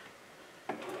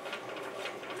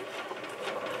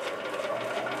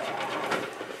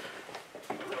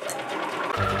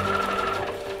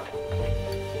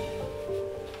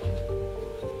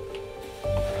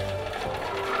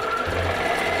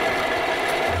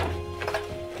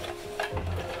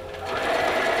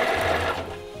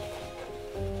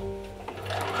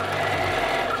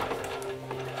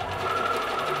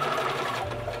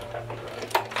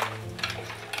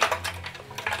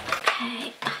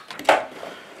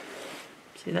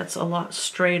 That's a lot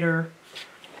straighter.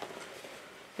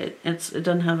 It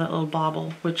doesn't have that little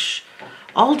bobble, which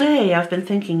all day I've been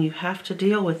thinking you have to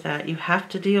deal with that. You have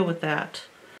to deal with that.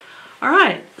 All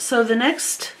right, so the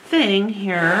next thing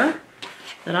here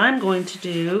that I'm going to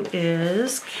do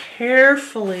is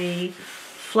carefully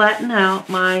flatten out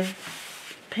my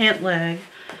pant leg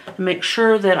and make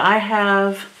sure that I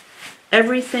have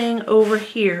everything over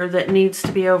here that needs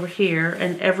to be over here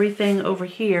and everything over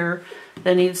here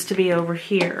that needs to be over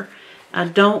here. I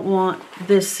don't want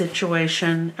this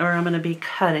situation or I'm going to be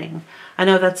cutting. I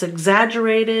know that's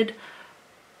exaggerated,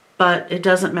 but it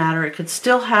doesn't matter. It could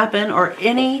still happen, or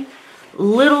any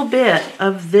little bit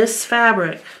of this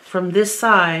fabric from this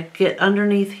side get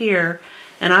underneath here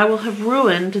and I will have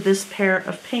ruined this pair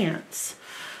of pants.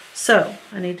 So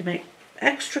I need to make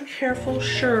extra careful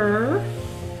sure,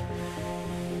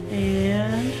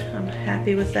 and I'm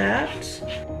happy with that.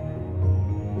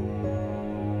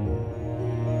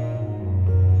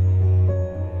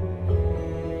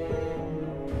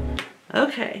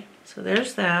 Okay, so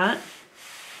there's that.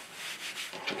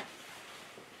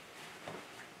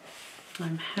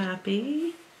 I'm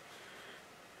happy.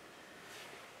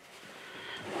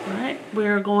 All right,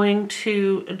 we're going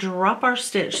to drop our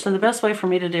stitch. So the best way for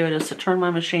me to do it is to turn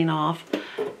my machine off,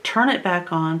 turn it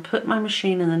back on, put my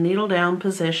machine in the needle down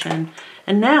position,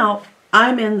 and now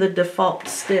I'm in the default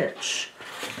stitch.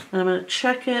 And I'm going to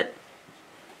check it.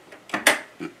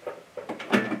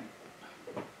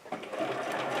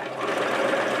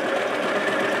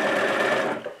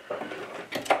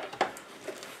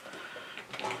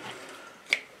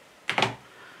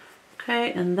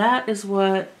 Okay, and that is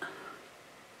what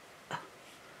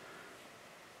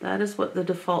the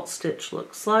default stitch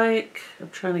looks like. I'm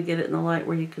trying to get it in the light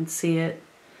where you can see it.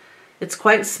 It's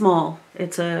quite small.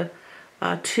 It's a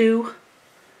 2.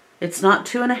 It's not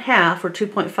 2.5 or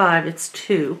 2.5. It's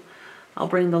 2. I'll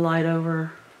bring the light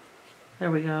over.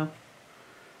 There we go.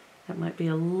 That might be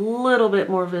a little bit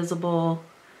more visible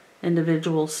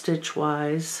individual stitch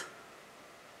wise.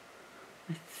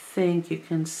 I think you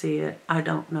can see it. I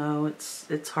don't know.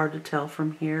 It's hard to tell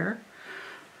from here.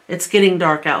 It's getting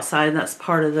dark outside, and that's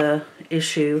part of the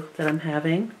issue that I'm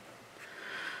having.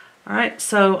 All right,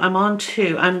 so I'm on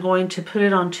 2. I'm going to put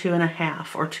it on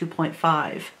 2.5 or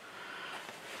 2.5.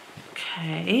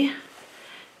 Okay,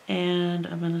 and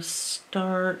I'm going to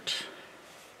start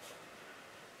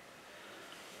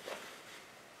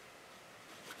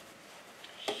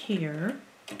here.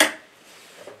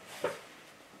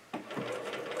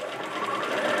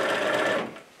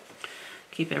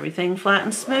 Keep everything flat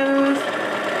and smooth.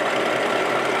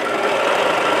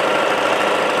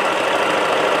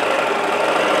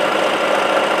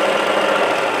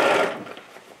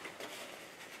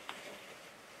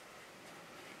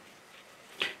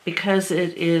 Because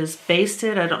it is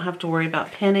basted, I don't have to worry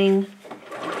about pinning.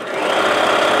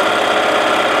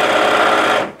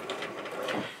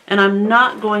 And I'm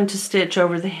not going to stitch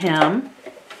over the hem.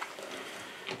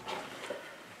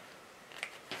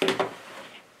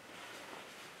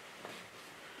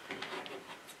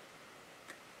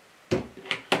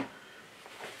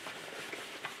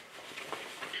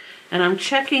 And I'm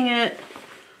checking it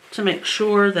to make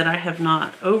sure that I have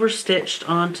not overstitched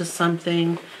onto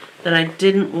something that I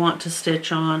didn't want to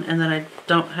stitch on, and that I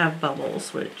don't have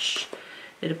bubbles, which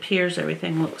it appears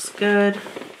everything looks good.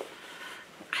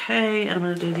 Okay, and I'm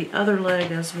going to do the other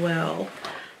leg as well.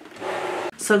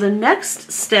 So the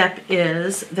next step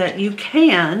is that you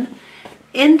can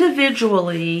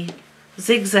individually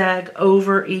zigzag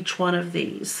over each one of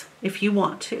these if you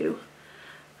want to.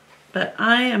 But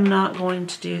I am not going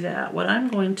to do that. What I'm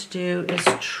going to do is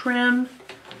trim.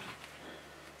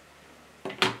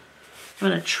 I'm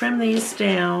going to trim these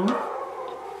down.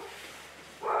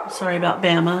 Sorry about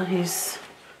Bama.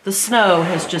 The snow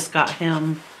has just got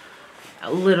him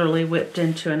literally whipped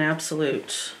into an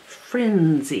absolute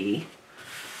frenzy.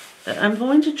 But I'm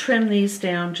going to trim these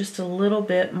down just a little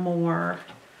bit more.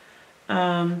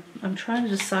 I'm trying to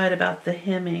decide about the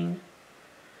hemming.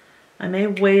 I may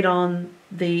wait on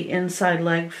the inside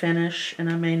leg finish, and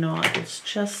I may not. It's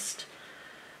just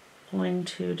going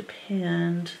to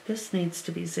depend. This needs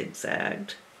to be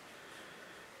zigzagged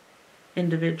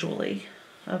individually.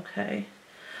 Okay.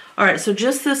 All right, so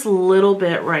just this little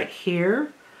bit right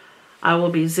here, I will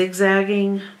be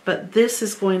zigzagging, but this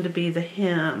is going to be the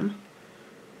hem.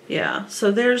 Yeah,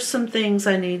 so there's some things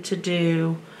I need to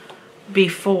do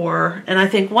before, and I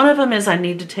think one of them is I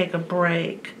need to take a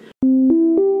break.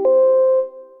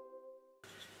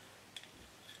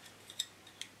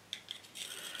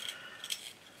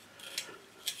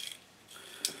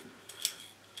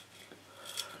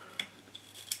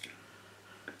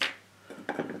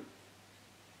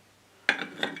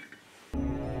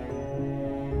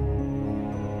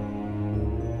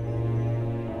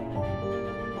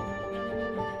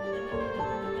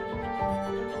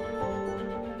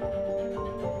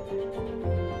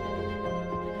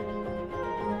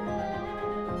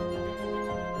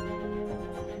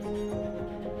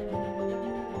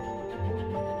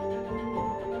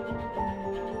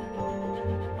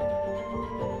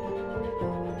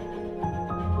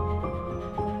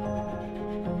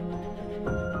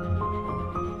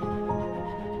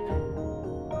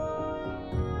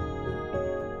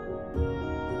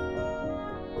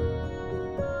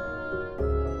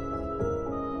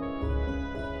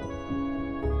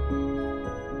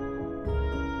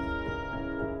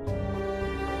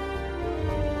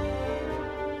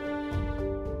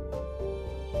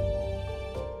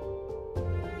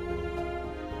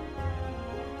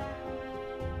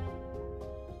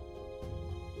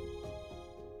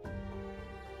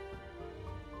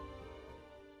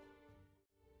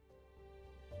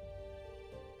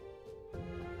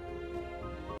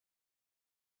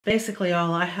 Basically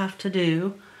all I have to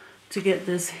do to get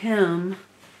this hem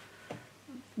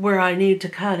where I need to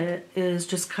cut it is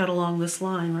just cut along this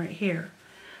line right here.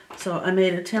 So I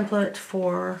made a template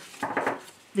for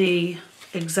the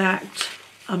exact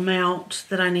amount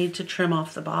that I need to trim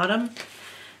off the bottom,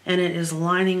 and it is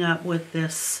lining up with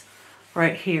this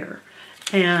right here.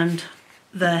 And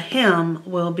the hem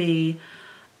will be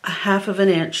a 1/2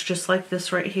 inch, just like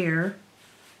this right here.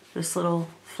 This little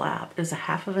flap is a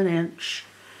 1/2 inch,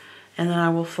 and then I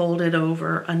will fold it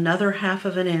over another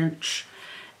 1/2 inch,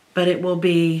 but it will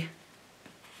be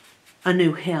a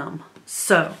new hem.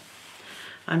 So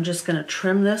I'm just going to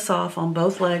trim this off on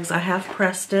both legs. I have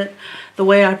pressed it. The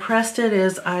way I pressed it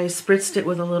is I spritzed it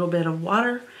with a little bit of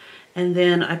water, and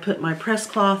then I put my press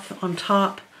cloth on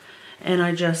top, and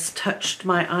I just touched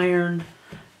my iron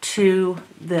to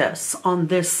this on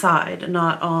this side,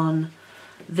 not on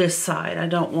this side. I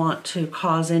don't want to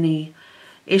cause any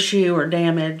issue or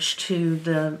damage to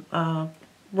the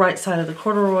right side of the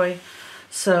corduroy.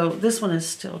 So this one is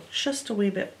still just a wee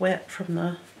bit wet from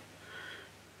the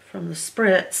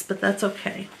spritz, but that's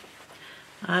okay.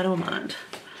 I don't mind.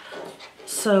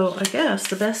 So I guess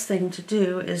the best thing to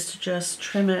do is to just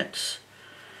trim it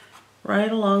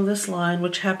right along this line,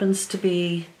 which happens to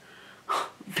be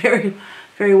very,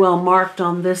 very well marked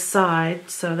on this side,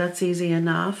 so that's easy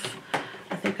enough.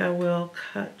 I think I will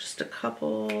cut just a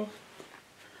couple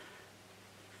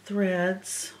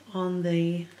threads on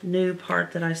the new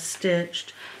part that I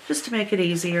stitched just to make it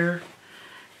easier.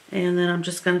 And then I'm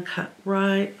just going to cut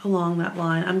right along that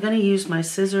line. I'm going to use my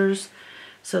scissors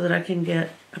so that I can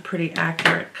get a pretty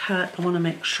accurate cut. I want to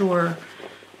make sure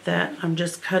that I'm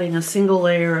just cutting a single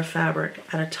layer of fabric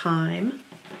at a time.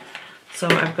 So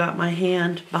I've got my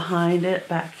hand behind it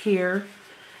back here,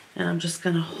 and I'm just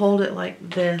going to hold it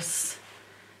like this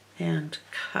and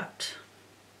cut.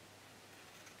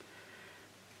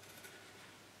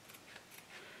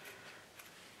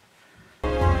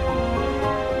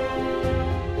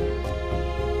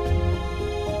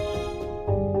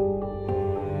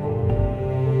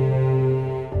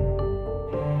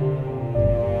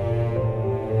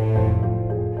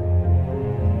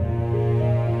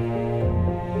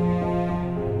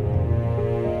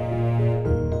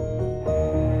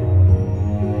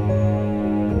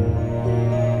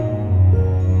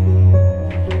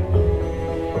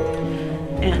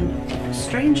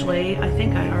 Strangely, I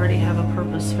think I already have a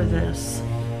purpose for this.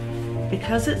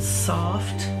 Because it's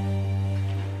soft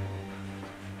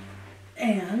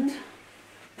and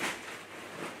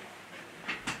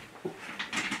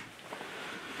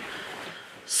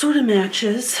sort of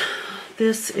matches.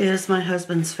 This is my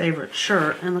husband's favorite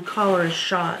shirt, and the collar is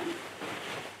shot.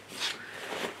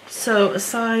 So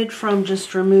aside from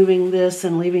just removing this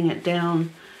and leaving it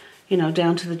down, you know,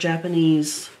 down to the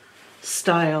Japanese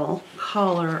style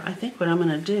collar, I think what I'm going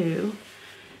to do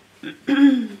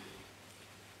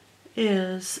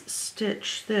is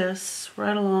stitch this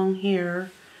right along here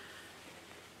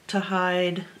to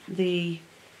hide the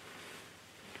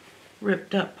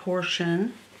ripped up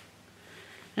portion,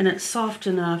 and it's soft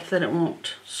enough that it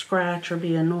won't scratch or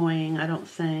be annoying, I don't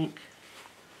think.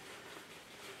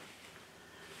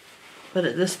 But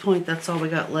at this point, that's all we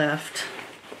got left.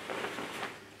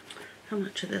 How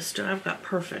much of this do I've got?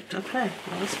 Perfect. Okay,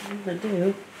 well, that's what I'm going to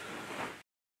do.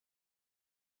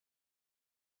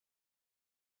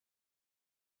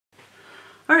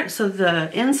 Alright, so the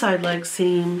inside leg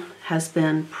seam has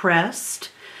been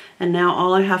pressed, and now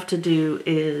all I have to do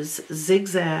is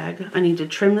zigzag. I need to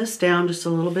trim this down just a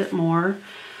little bit more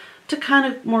to kind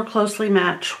of more closely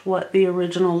match what the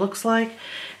original looks like,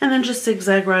 and then just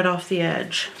zigzag right off the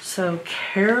edge. So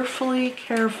carefully,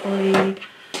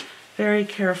 very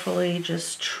carefully,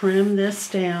 just trim this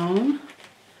down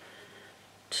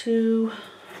to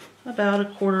about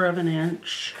 1/4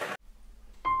 inch.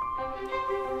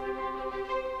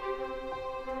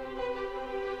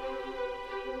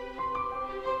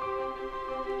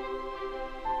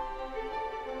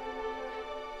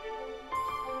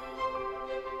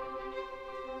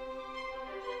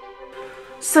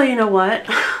 So you know what?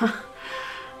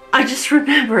 I just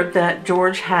remembered that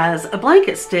George has a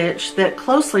blanket stitch that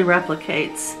closely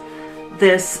replicates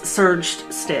this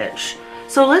serged stitch.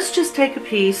 So let's just take a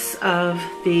piece of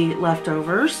the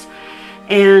leftovers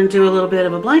and do a little bit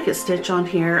of a blanket stitch on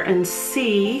here and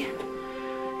see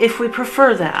if we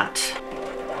prefer that.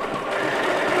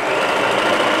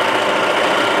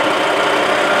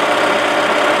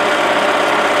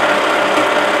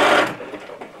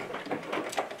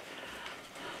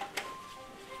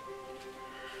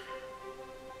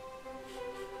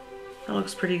 That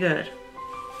looks pretty good.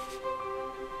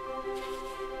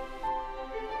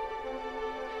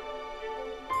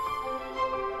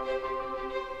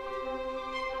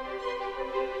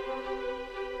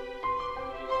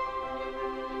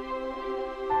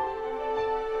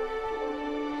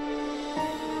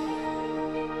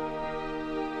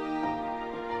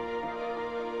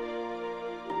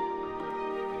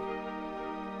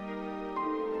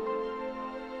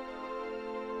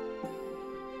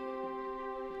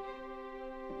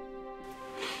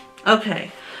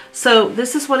 Okay, so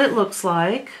this is what it looks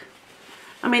like.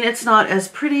 I mean, it's not as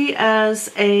pretty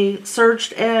as a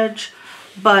serged edge,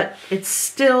 but it's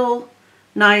still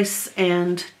nice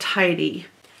and tidy.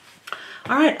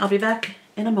 All right, I'll be back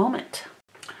in a moment.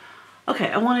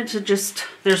 Okay, I wanted to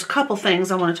there's a couple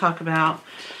things I want to talk about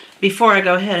before I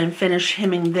go ahead and finish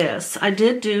hemming this. I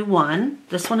did do one.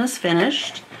 This one is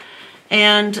finished.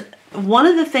 And one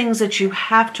of the things that you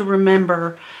have to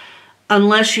remember,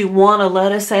 unless you want a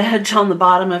lettuce edge on the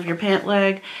bottom of your pant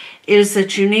leg, is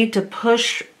that you need to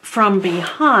push from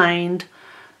behind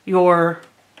your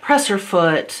presser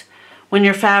foot when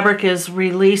your fabric is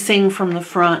releasing from the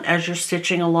front as you're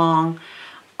stitching along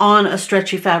on a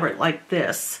stretchy fabric like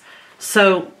this.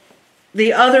 So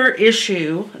the other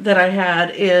issue that I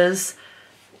had is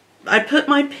I put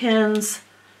my pins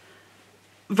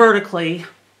vertically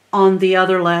on the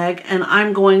other leg, and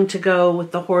I'm going to go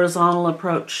with the horizontal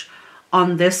approach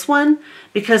on this one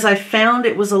because I found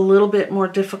it was a little bit more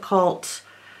difficult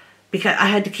because I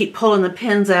had to keep pulling the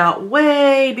pins out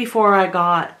way before I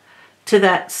got to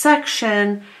that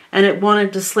section, and it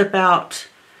wanted to slip out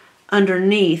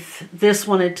underneath. This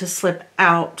wanted to slip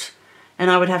out, and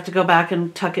I would have to go back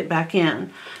and tuck it back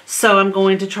in. So I'm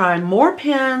going to try more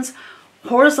pins,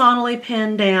 horizontally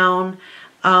pinned down.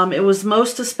 It was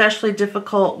most especially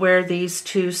difficult where these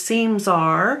two seams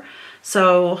are.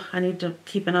 So I need to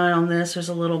keep an eye on this. There's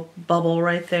a little bubble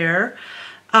right there.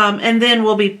 And then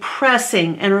we'll be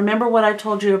pressing. And remember what I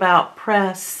told you about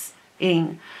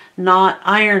pressing, not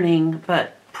ironing,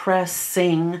 but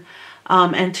pressing.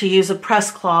 And to use a press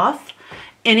cloth.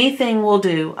 Anything will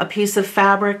do. A piece of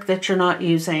fabric that you're not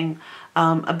using,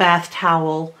 a bath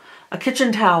towel, a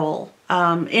kitchen towel,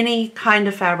 any kind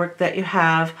of fabric that you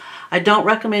have. I don't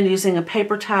recommend using a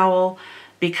paper towel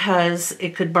because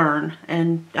it could burn,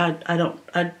 and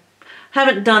I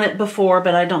haven't done it before,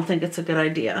 but I don't think it's a good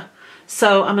idea.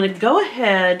 So I'm going to go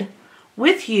ahead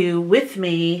with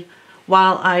me,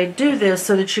 while I do this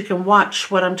so that you can watch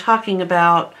what I'm talking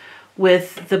about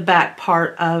with the back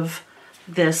part of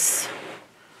this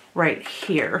right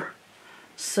here.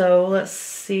 So let's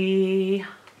see.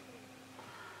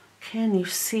 Can you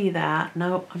see that?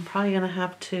 Nope, I'm probably going to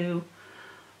have to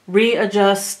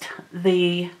readjust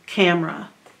the camera.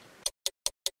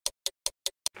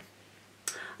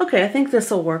 Okay, I think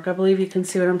this will work. I believe you can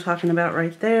see what I'm talking about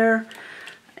right there.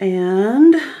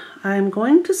 And I'm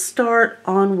going to start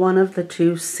on one of the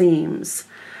two seams,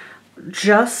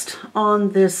 just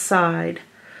on this side.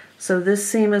 So this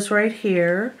seam is right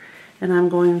here, and I'm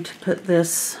going to put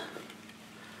this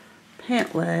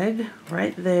pant leg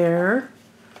right there.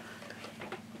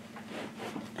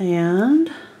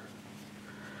 And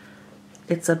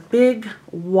it's a big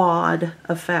wad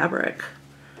of fabric.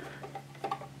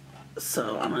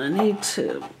 So I'm going to need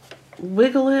to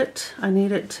wiggle it. I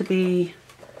need it to be,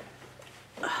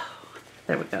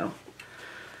 there we go,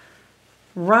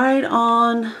 right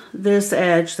on this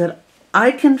edge that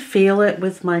I can feel it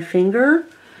with my finger,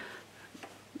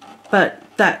 but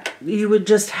that you would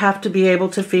just have to be able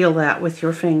to feel that with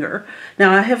your finger.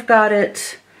 Now I have got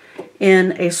it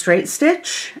in a straight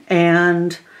stitch,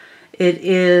 and it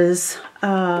is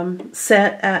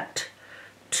set at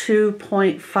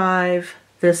 2.5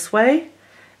 this way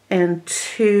and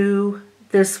 2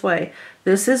 this way.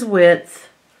 This is width,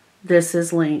 this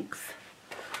is length.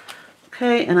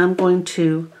 Okay, and I'm going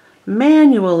to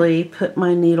manually put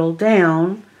my needle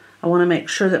down. I want to make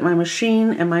sure that my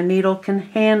machine and my needle can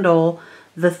handle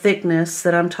the thickness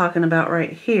that I'm talking about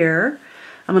right here.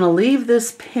 I'm going to leave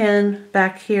this pin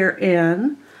back here in,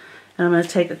 and I'm going to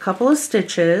take a couple of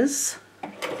stitches.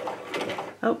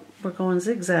 Oh, we're going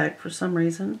zigzag for some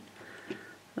reason.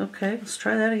 Okay, let's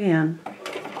try that again.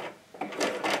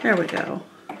 There we go.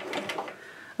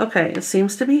 Okay, it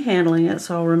seems to be handling it,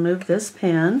 so I'll remove this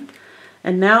pin.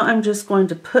 And now I'm just going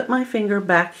to put my finger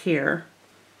back here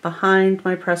behind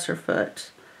my presser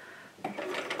foot.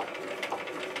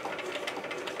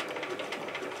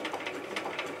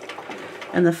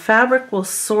 And the fabric will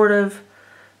sort of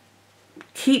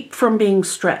keep from being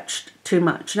stretched too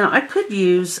much. Now I could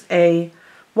use a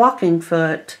walking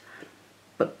foot,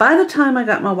 but by the time I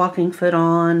got my walking foot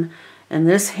on and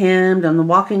this hemmed and the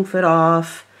walking foot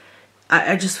off,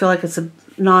 I just feel like it's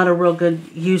not a real good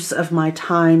use of my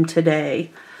time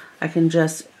today. I can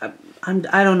just, I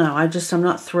don't know, I'm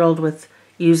not thrilled with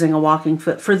using a walking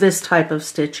foot for this type of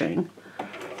stitching.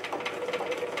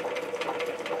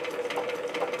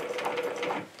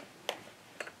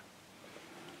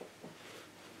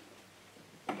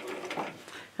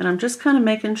 And I'm just kind of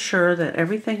making sure that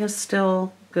everything is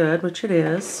still good, which it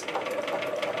is.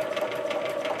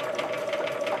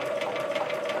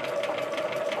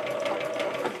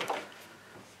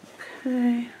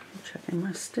 Checking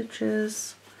my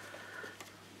stitches.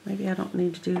 Maybe I don't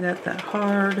need to do that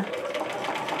hard.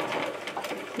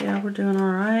 Yeah, we're doing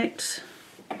all right.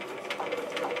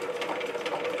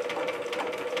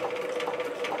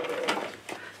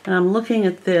 And I'm looking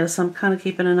at this. I'm kind of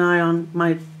keeping an eye on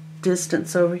my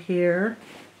distance over here.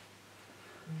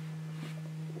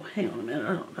 Hang on a minute.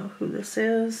 I don't know who this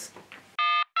is.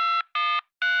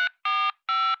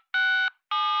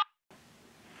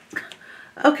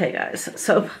 Okay, guys.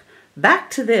 So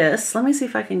back to this. Let me see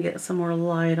if I can get some more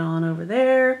light on over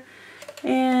there.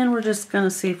 And we're just going to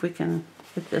see if we can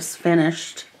get this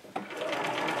finished.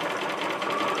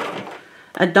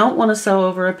 I don't want to sew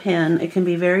over a pin. It can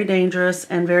be very dangerous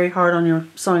and very hard on your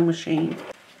sewing machine.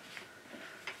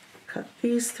 Cut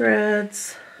these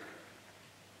threads.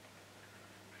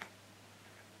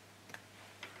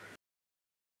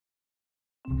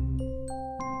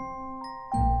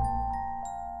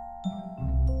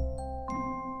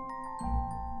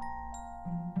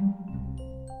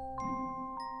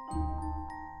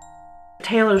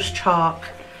 Tailor's chalk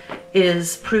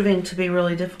is proving to be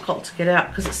really difficult to get out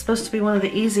because it's supposed to be one of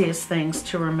the easiest things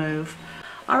to remove.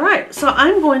 Alright, so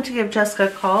I'm going to give Jessica a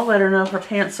call, let her know her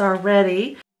pants are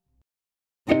ready.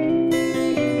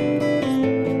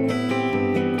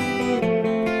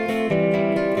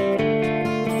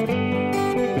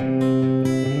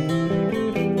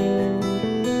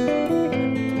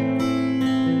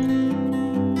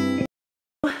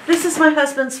 This is my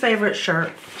husband's favorite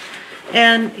shirt.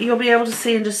 And you'll be able to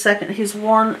see in just a second, he's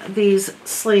worn these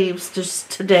sleeves just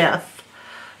to death.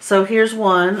 So here's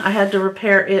one. I had to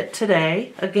repair it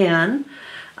today, again.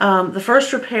 The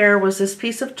first repair was this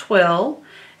piece of twill.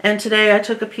 And today I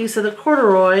took a piece of the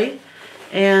corduroy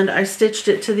and I stitched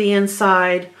it to the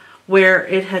inside where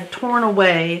it had torn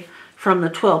away from the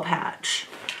twill patch.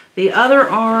 The other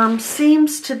arm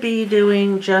seems to be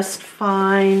doing just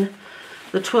fine.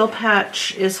 The twill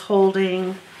patch is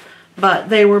holding. But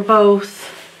they were both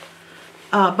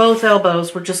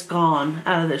elbows were just gone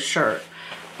out of this shirt.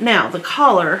 Now, the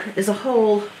collar is a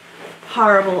whole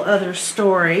horrible other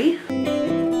story.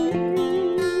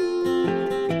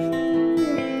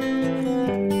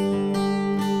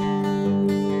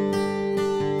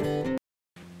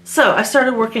 So, I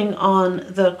started working on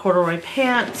the corduroy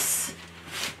pants,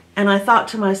 and I thought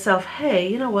to myself, hey,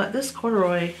 you know what? This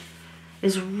corduroy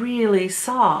is really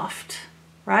soft,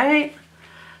 right?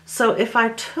 So if I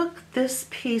took this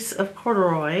piece of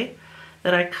corduroy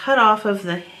that I cut off of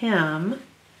the hem,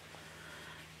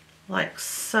 like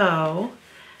so,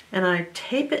 and I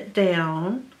tape it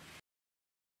down,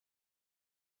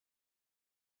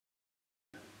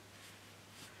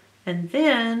 and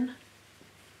then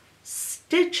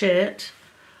stitch it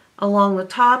along the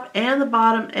top and the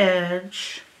bottom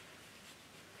edge.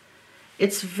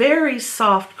 It's very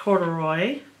soft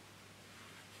corduroy.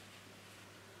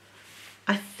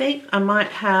 I think I might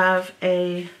have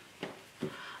a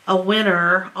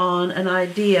winner on an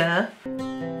idea.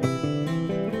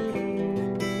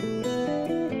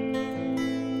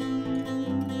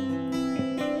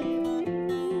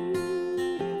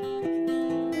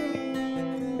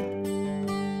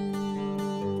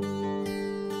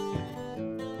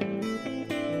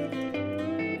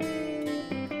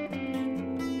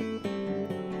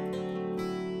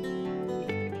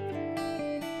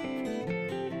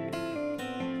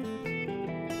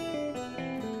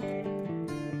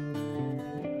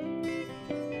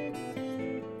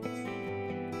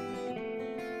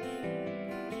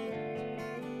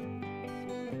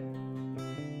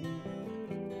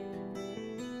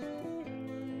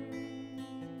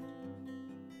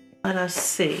 Let us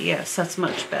see. Yes, that's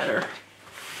much better.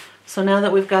 So now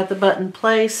that we've got the button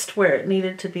placed where it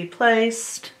needed to be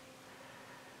placed,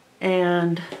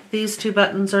 and these two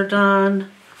buttons are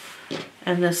done,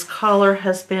 and this collar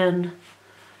has been,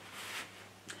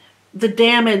 the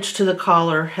damage to the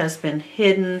collar has been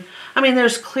hidden. I mean,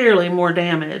 there's clearly more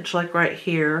damage, like right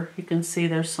here. You can see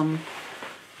there's some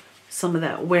of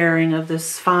that wearing of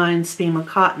this fine seam of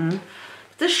cotton.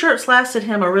 This shirt's lasted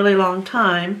him a really long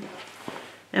time.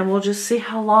 And we'll just see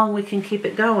how long we can keep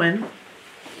it going.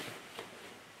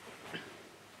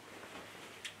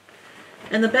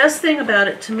 And the best thing about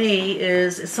it to me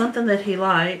is it's something that he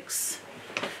likes.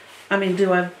 I mean,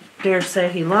 do I dare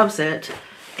say he loves it?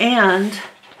 And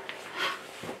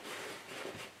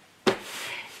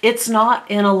it's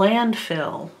not in a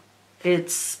landfill.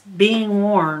 It's being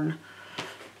worn.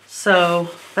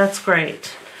 So that's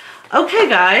great. Okay,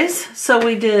 guys, so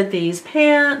we did these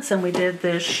pants and we did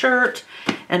this shirt.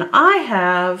 And I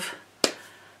have,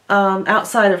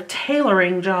 outside of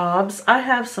tailoring jobs, I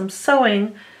have some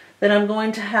sewing that I'm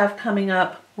going to have coming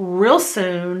up real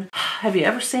soon. Have you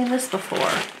ever seen this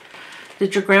before?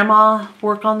 Did your grandma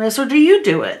work on this, or do you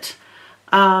do it?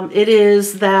 It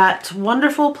is that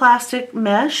wonderful plastic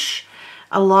mesh.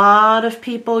 A lot of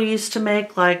people used to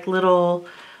make like little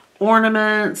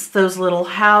ornaments, those little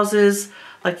houses,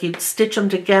 like you'd stitch them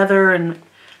together and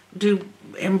do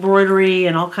embroidery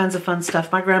and all kinds of fun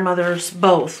stuff. My grandmothers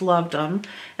both loved them,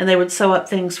 and they would sew up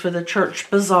things for the church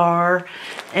bazaar.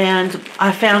 And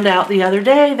I found out the other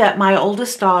day that my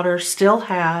oldest daughter still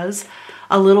has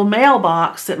a little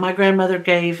mailbox that my grandmother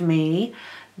gave me,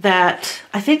 that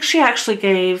I think she actually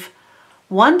gave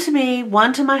one to me,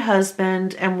 one to my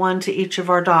husband, and one to each of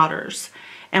our daughters.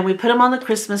 And we put them on the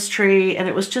Christmas tree, and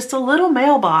it was just a little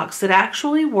mailbox that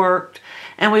actually worked,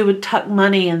 and we would tuck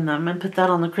money in them and put that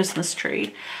on the Christmas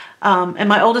tree. And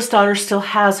my oldest daughter still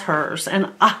has hers,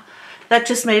 and that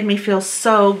just made me feel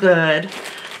so good.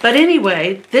 But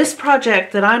anyway, this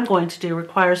project that I'm going to do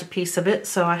requires a piece of it,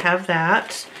 so I have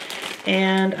that.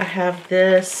 And I have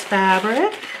this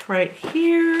fabric right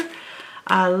here.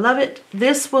 I love it.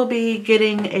 This will be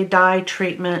getting a dye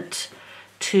treatment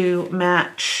to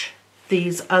match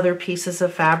these other pieces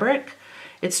of fabric.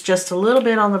 It's just a little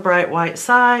bit on the bright white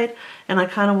side, and I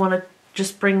kind of want to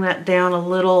just bring that down a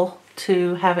little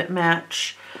to have it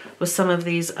match with some of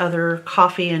these other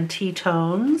coffee and tea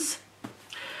tones.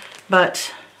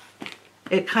 But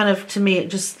it kind of, to me, it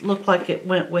just looked like it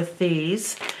went with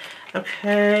these.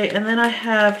 Okay, and then I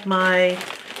have my,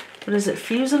 what is it,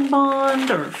 Fusion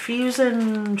Bond or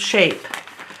Fusion Shape.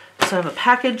 So I have a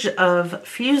package of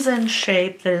Fusion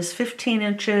Shape that is 15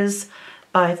 inches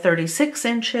by 36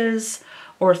 inches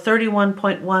or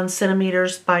 31.1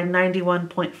 centimeters by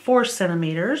 91.4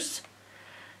 centimeters.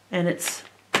 And it's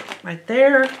right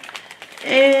there.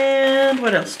 And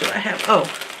what else do I have? Oh,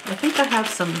 I think I have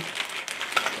some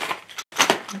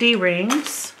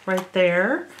D-rings right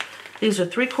there. These are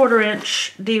 3/4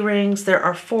 inch D-rings. There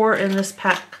are 4 in this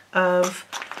pack of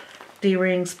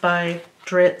D-rings by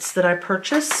Dritz that I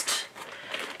purchased.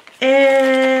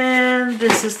 And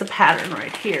this is the pattern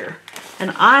right here.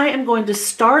 And I am going to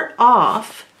start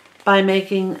off by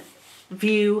making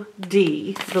View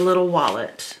D, the little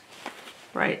wallet,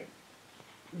 right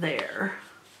there.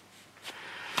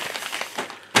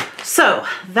 So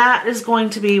that is going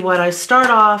to be what I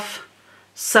start off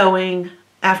sewing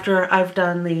after I've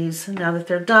done these. Now that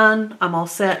they're done, I'm all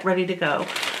set, ready to go.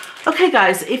 Okay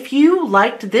guys, if you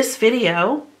liked this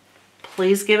video,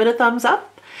 please give it a thumbs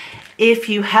up. If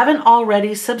you haven't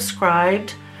already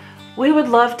subscribed, we would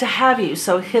love to have you.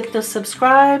 So hit the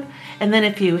subscribe, and then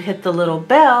if you hit the little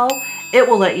bell, it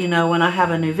will let you know when I have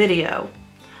a new video.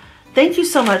 Thank you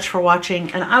so much for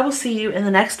watching, and I will see you in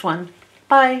the next one.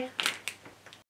 Bye.